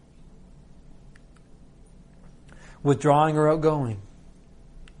 Withdrawing or outgoing.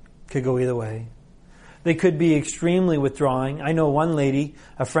 Could go either way. They could be extremely withdrawing. I know one lady,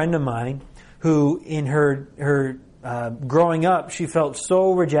 a friend of mine, who in her growing up, she felt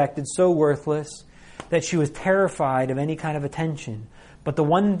so rejected, so worthless, that she was terrified of any kind of attention. But the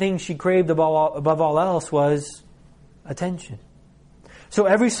one thing she craved above all else was attention. So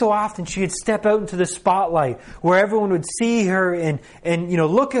every so often she'd step out into the spotlight where everyone would see her and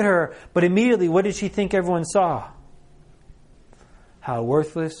look at her. But immediately, what did she think everyone saw? How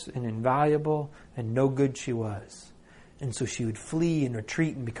worthless and invaluable and no good she was. And so she would flee and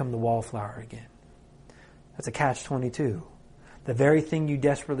retreat and become the wallflower again. That's a catch-22. The very thing you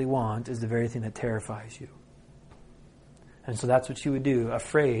desperately want is the very thing that terrifies you. And so that's what she would do,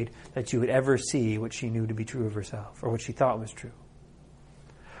 afraid that you would ever see what she knew to be true of herself, or what she thought was true.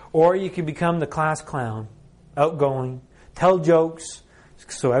 Or you could become the class clown, outgoing, tell jokes,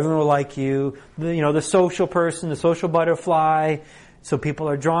 so everyone will like you, the social person, the social butterfly, so people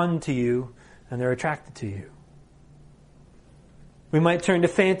are drawn to you and they're attracted to you. We might turn to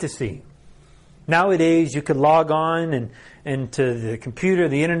fantasy. Nowadays, you could log on and to the computer,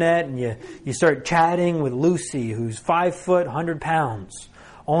 the internet, and you start chatting with Lucy, who's 5 foot, 100 pounds.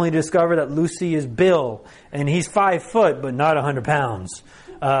 Only to discover that Lucy is Bill, and he's 5 foot, but not 100 pounds.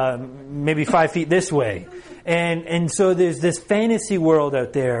 Maybe 5 feet this way. And so there's this fantasy world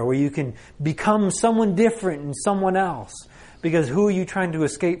out there where you can become someone different and someone else. Because who are you trying to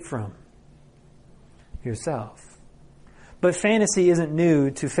escape from? Yourself. But fantasy isn't new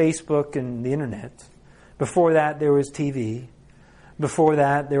to Facebook and the internet. Before that, there was TV. Before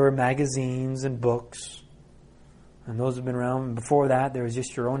that, there were magazines and books. And those have been around. Before that, there was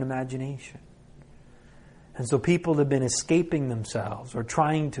just your own imagination. And so people have been escaping themselves or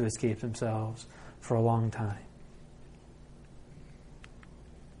trying to escape themselves for a long time.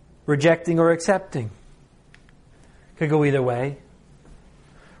 Rejecting or accepting. Could go either way.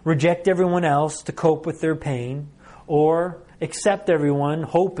 Reject everyone else to cope with their pain, or accept everyone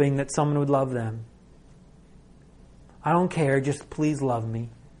hoping that someone would love them. I don't care, just please love me.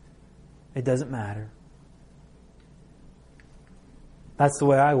 It doesn't matter. That's the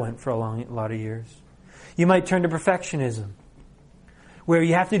way I went for a lot of years. You might turn to perfectionism, where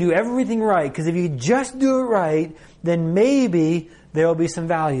you have to do everything right, because if you just do it right, then maybe there will be some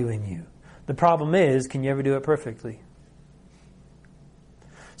value in you. The problem is, can you ever do it perfectly?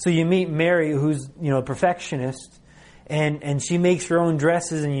 So you meet Mary, who's a perfectionist, and she makes her own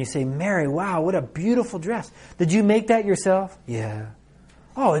dresses, and you say, Mary, wow, what a beautiful dress. Did you make that yourself? Yeah.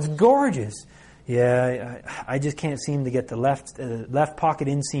 Oh, it's gorgeous. Yeah, I just can't seem to get the left pocket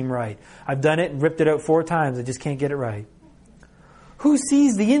inseam right. I've done it and ripped it out 4 times. I just can't get it right. Who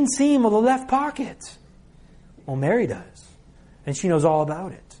sees the inseam of the left pocket? Well, Mary does. And she knows all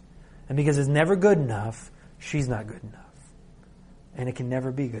about it. And because it's never good enough, she's not good enough. And it can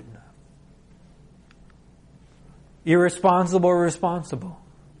never be good enough. Irresponsible or responsible?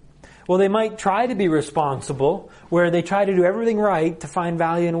 Well, they might try to be responsible, where they try to do everything right to find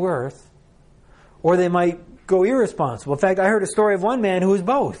value and worth. Or they might go irresponsible. In fact, I heard a story of one man who was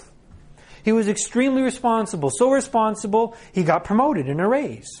both. He was extremely responsible. So responsible, he got promoted in a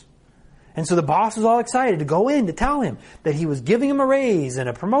raise. And so the boss was all excited to go in to tell him that he was giving him a raise and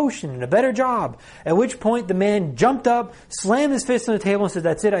a promotion and a better job. At which point the man jumped up, slammed his fist on the table and said,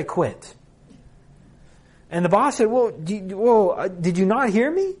 "That's it, I quit." And the boss said, well, did you not hear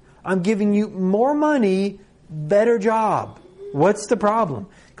me? I'm giving you more money, better job. What's the problem?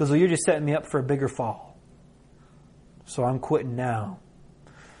 He goes, well, you're just setting me up for a bigger fall. So I'm quitting now.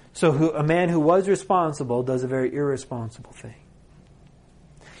 So a man who was responsible does a very irresponsible thing.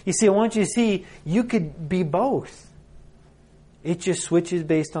 You see, I want you to see, you could be both. It just switches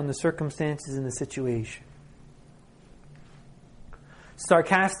based on the circumstances and the situation.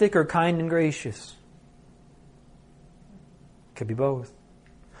 Sarcastic or kind and gracious? Could be both.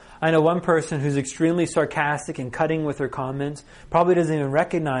 I know one person who's extremely sarcastic and cutting with her comments, probably doesn't even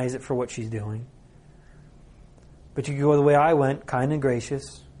recognize it for what she's doing. But you could go the way I went, kind and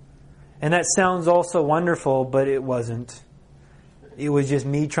gracious. And that sounds also wonderful, but it wasn't. It was just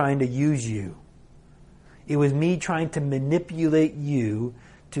me trying to use you. It was me trying to manipulate you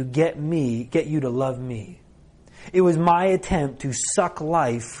to get you to love me. It was my attempt to suck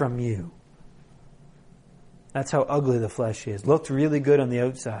life from you. That's how ugly the flesh is. Looks really good on the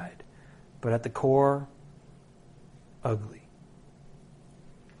outside, but at the core, ugly.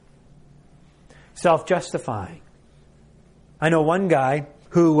 Self-justifying. I know one guy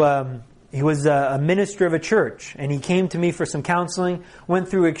who he was a minister of a church, and he came to me for some counseling, went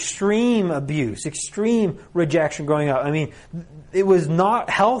through extreme abuse, extreme rejection growing up. I mean, it was not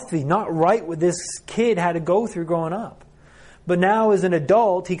healthy, not right what this kid had to go through growing up. But now as an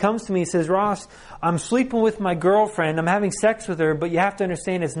adult, he comes to me and says, Ross, I'm sleeping with my girlfriend, I'm having sex with her, but you have to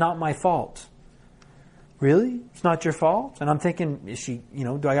understand it's not my fault. Really? It's not your fault? And I'm thinking, is she,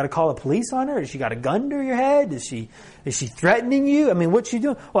 do I got to call the police on her? Has she got a gun to your head? Is she threatening you? I mean, what's she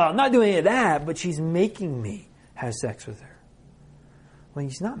doing? Well, I'm not doing any of that, but she's making me have sex with her. Well,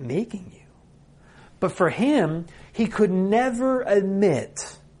 he's not making you. But for him, he could never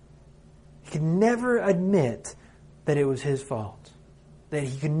admit that it was his fault. That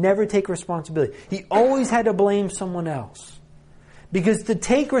he could never take responsibility. He always had to blame someone else. Because to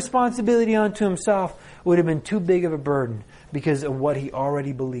take responsibility onto himself would have been too big of a burden because of what he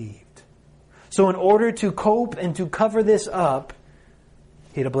already believed. So in order to cope and to cover this up,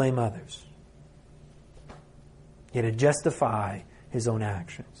 he had to blame others. He had to justify his own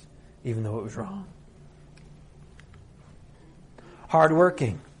actions, even though it was wrong.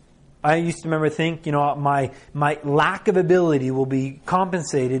 Hardworking. I used to remember think, my lack of ability will be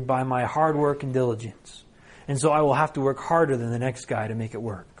compensated by my hard work and diligence. And so I will have to work harder than the next guy to make it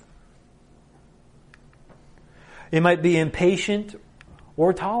work. It might be impatient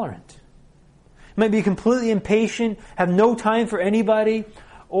or tolerant. It might be completely impatient, have no time for anybody,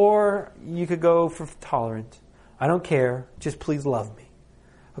 or you could go for tolerant. I don't care, just please love me.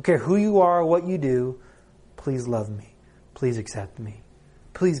 I don't care who you are, what you do, please love me. Please accept me.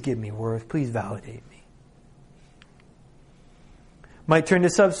 Please give me worth. Please validate me. Might turn to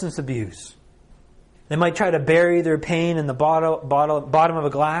substance abuse. They might try to bury their pain in the bottom of a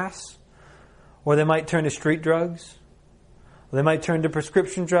glass. Or they might turn to street drugs. Or they might turn to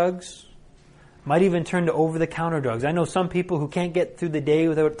prescription drugs. Might even turn to over-the-counter drugs. I know some people who can't get through the day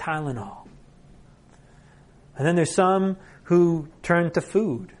without Tylenol. And then there's some who turn to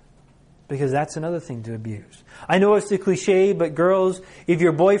food. Because that's another thing to abuse. I know it's a cliche, but girls, if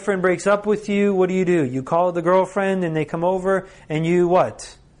your boyfriend breaks up with you, what do? You call the girlfriend and they come over and you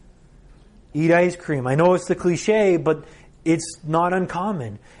what? Eat ice cream. I know it's the cliche, but it's not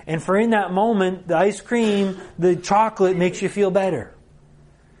uncommon. And for in that moment, the ice cream, the chocolate makes you feel better.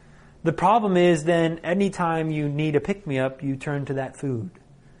 The problem is then anytime you need a pick-me-up, you turn to that food.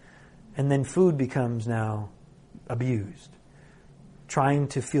 And then food becomes now abused. Trying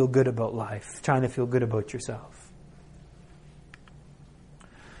to feel good about life. Trying to feel good about yourself.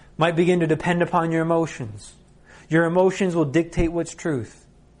 Might begin to depend upon your emotions. Your emotions will dictate what's truth.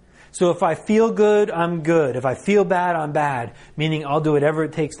 So if I feel good, I'm good. If I feel bad, I'm bad. Meaning I'll do whatever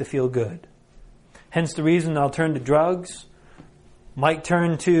it takes to feel good. Hence the reason I'll turn to drugs. Might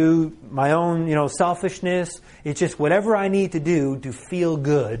turn to my own, selfishness. It's just whatever I need to do to feel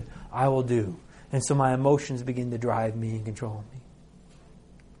good, I will do. And so my emotions begin to drive me and control me.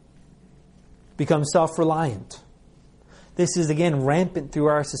 Become self-reliant. This is, again, rampant through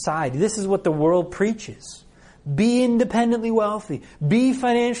our society. This is what the world preaches. Be independently wealthy. Be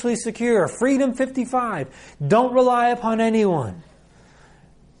financially secure. Freedom 55. Don't rely upon anyone.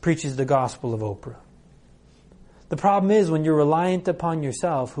 Preaches the gospel of Oprah. The problem is when you're reliant upon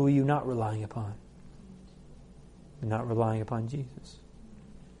yourself, who are you not relying upon? You're not relying upon Jesus.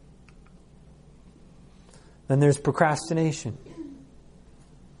 Then there's procrastination.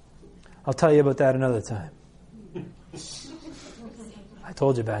 I'll tell you about that another time. I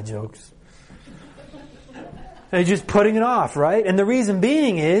told you bad jokes. They're just putting it off, right? And the reason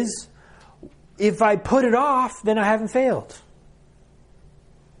being is, if I put it off, then I haven't failed.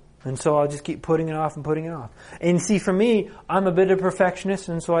 And so I'll just keep putting it off and putting it off. And see, for me, I'm a bit of a perfectionist,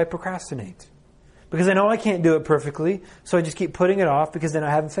 and so I procrastinate. Because I know I can't do it perfectly, so I just keep putting it off because then I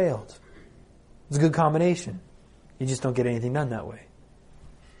haven't failed. It's a good combination. You just don't get anything done that way.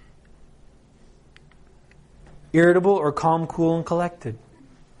 Irritable or calm, cool, and collected.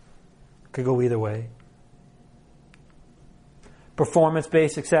 Could go either way.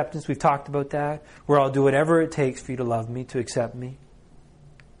 Performance-based acceptance, we've talked about that. Where I'll do whatever it takes for you to love me, to accept me.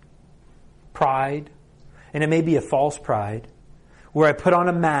 Pride. And it may be a false pride. Where I put on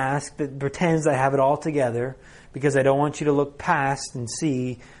a mask that pretends I have it all together because I don't want you to look past and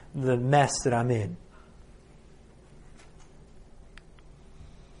see the mess that I'm in.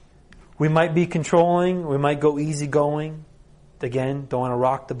 We might be controlling. We might go easygoing. Again, don't want to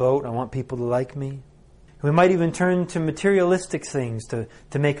rock the boat. I want people to like me. We might even turn to materialistic things to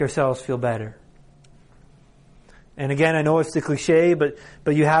make ourselves feel better. And again, I know it's the cliche, but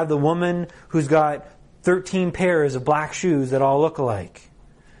you have the woman who's got 13 pairs of black shoes that all look alike.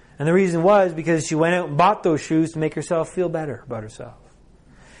 And the reason was because she went out and bought those shoes to make herself feel better about herself.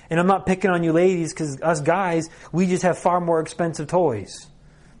 And I'm not picking on you ladies, because us guys, we just have far more expensive toys.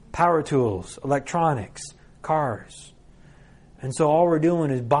 Power tools, electronics, cars. And so all we're doing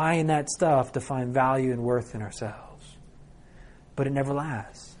is buying that stuff to find value and worth in ourselves. But it never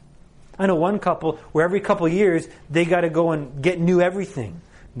lasts. I know one couple where every couple of years they got to go and get new everything.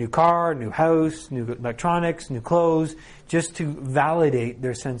 New car, new house, new electronics, new clothes, just to validate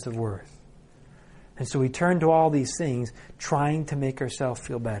their sense of worth. And so we turn to all these things trying to make ourselves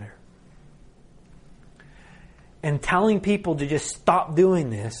feel better. And telling people to just stop doing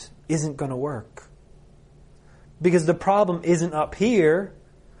this isn't going to work. Because the problem isn't up here.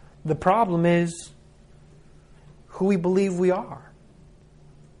 The problem is who we believe we are.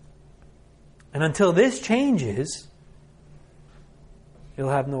 And until this changes, you'll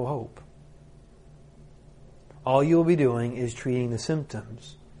have no hope. All you'll be doing is treating the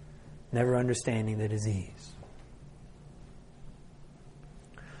symptoms, never understanding the disease.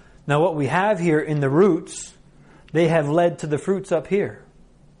 Now what we have here in the roots, they have led to the fruits up here.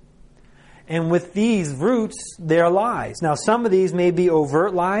 And with these roots, they're lies. Now some of these may be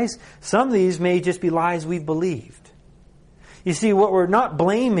overt lies. Some of these may just be lies we've believed. You see, what we're not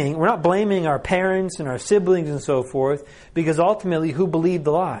blaming our parents and our siblings and so forth, because ultimately who believed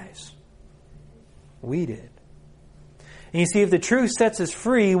the lies? We did. And you see, if the truth sets us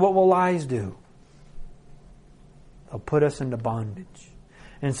free, what will lies do? They'll put us into bondage.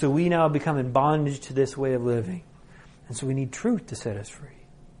 And so we now become in bondage to this way of living. And so we need truth to set us free.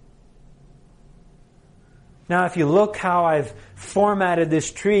 Now, if you look how I've formatted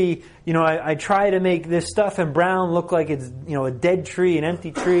this tree, I try to make this stuff in brown look like it's, a dead tree, an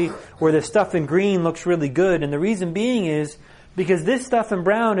empty tree, where the stuff in green looks really good. And the reason being is because this stuff in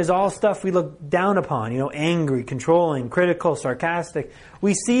brown is all stuff we look down upon, angry, controlling, critical, sarcastic.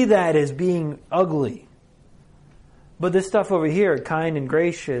 We see that as being ugly. But this stuff over here, kind and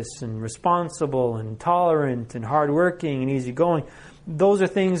gracious and responsible and tolerant and hardworking and easygoing, those are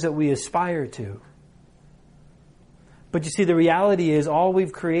things that we aspire to. But you see, the reality is all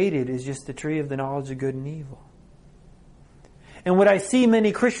we've created is just the tree of the knowledge of good and evil. And what I see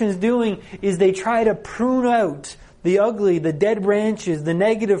many Christians doing is they try to prune out the ugly, the dead branches, the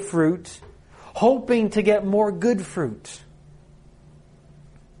negative fruit, hoping to get more good fruit.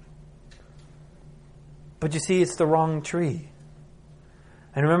 But you see, it's the wrong tree.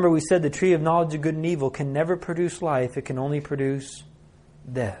 And remember, we said the tree of knowledge of good and evil can never produce life. It can only produce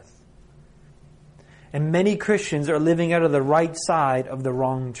death. And many Christians are living out of the right side of the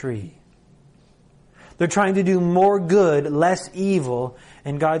wrong tree. They're trying to do more good, less evil.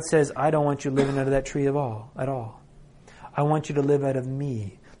 And God says, I don't want you living out of that tree at all. I want you to live out of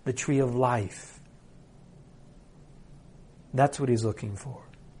me, the tree of life. That's what He's looking for.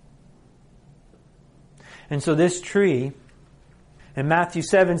 And so this tree, in Matthew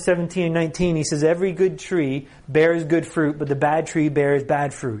 7:17 and 19, He says, every good tree bears good fruit, but the bad tree bears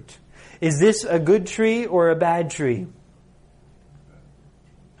bad fruit. Is this a good tree or a bad tree?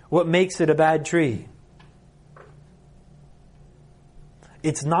 What makes it a bad tree?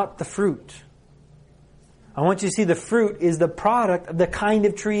 It's not the fruit. I want you to see the fruit is the product of the kind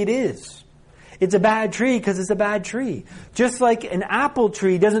of tree it is. It's a bad tree because it's a bad tree. Just like an apple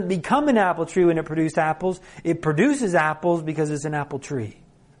tree doesn't become an apple tree when it produces apples, it produces apples because it's an apple tree.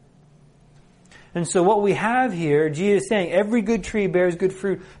 And so what we have here, Jesus is saying, every good tree bears good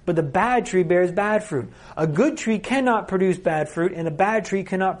fruit, but the bad tree bears bad fruit. A good tree cannot produce bad fruit, and a bad tree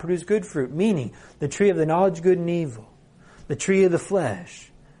cannot produce good fruit. Meaning, the tree of the knowledge of good and evil, the tree of the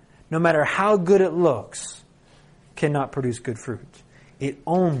flesh, no matter how good it looks, cannot produce good fruit. It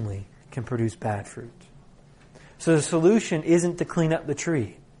only can produce bad fruit. So the solution isn't to clean up the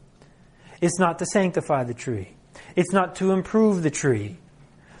tree. It's not to sanctify the tree. It's not to improve the tree.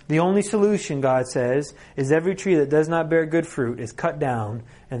 The only solution, God says, is every tree that does not bear good fruit is cut down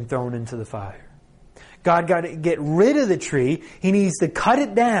and thrown into the fire. God got to get rid of the tree. He needs to cut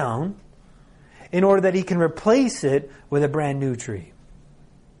it down in order that He can replace it with a brand new tree.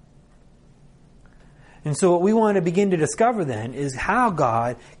 And so what we want to begin to discover then is how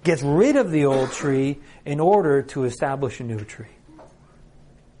God gets rid of the old tree in order to establish a new tree.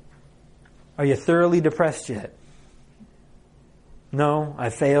 Are you thoroughly depressed yet? No, I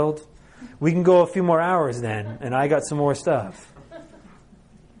failed. We can go a few more hours then, and I got some more stuff.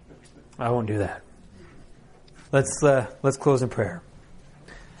 I won't do that. Let's close in prayer.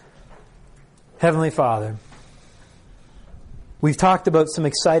 Heavenly Father, we've talked about some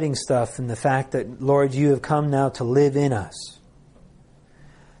exciting stuff and the fact that, Lord, you have come now to live in us.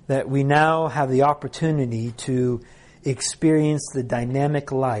 That we now have the opportunity to experience the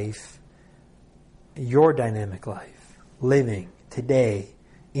dynamic life, your dynamic life, living today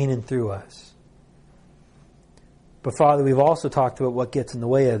in and through us. But Father, we've also talked about what gets in the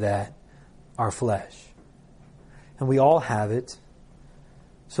way of that, our flesh. And we all have it.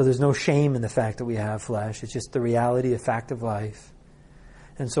 So there's no shame in the fact that we have flesh. It's just the reality, a fact of life.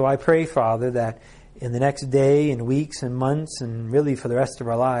 And so I pray, Father, that in the next day and weeks and months and really for the rest of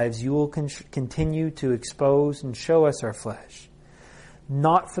our lives, you will continue to expose and show us our flesh.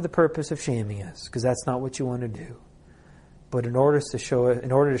 Not for the purpose of shaming us, because that's not what you want to do. But in order to show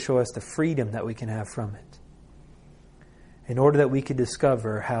us the freedom that we can have from it. In order that we could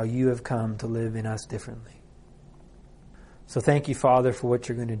discover how you have come to live in us differently. So thank you, Father, for what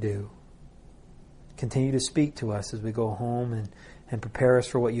you're going to do. Continue to speak to us as we go home and prepare us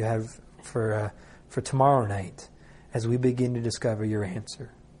for what you have for tomorrow night as we begin to discover your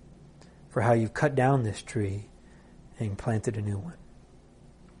answer for how you've cut down this tree and planted a new one.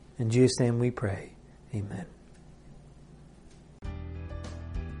 In Jesus' name we pray. Amen.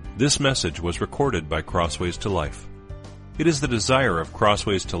 This message was recorded by Crossways to Life. It is the desire of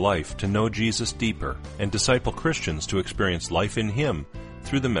Crossways to Life to know Jesus deeper and disciple Christians to experience life in Him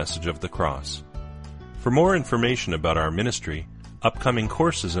through the message of the cross. For more information about our ministry, upcoming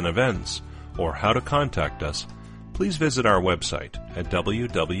courses and events, or how to contact us, please visit our website at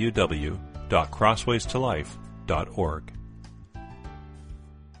www.crosswaystolife.org.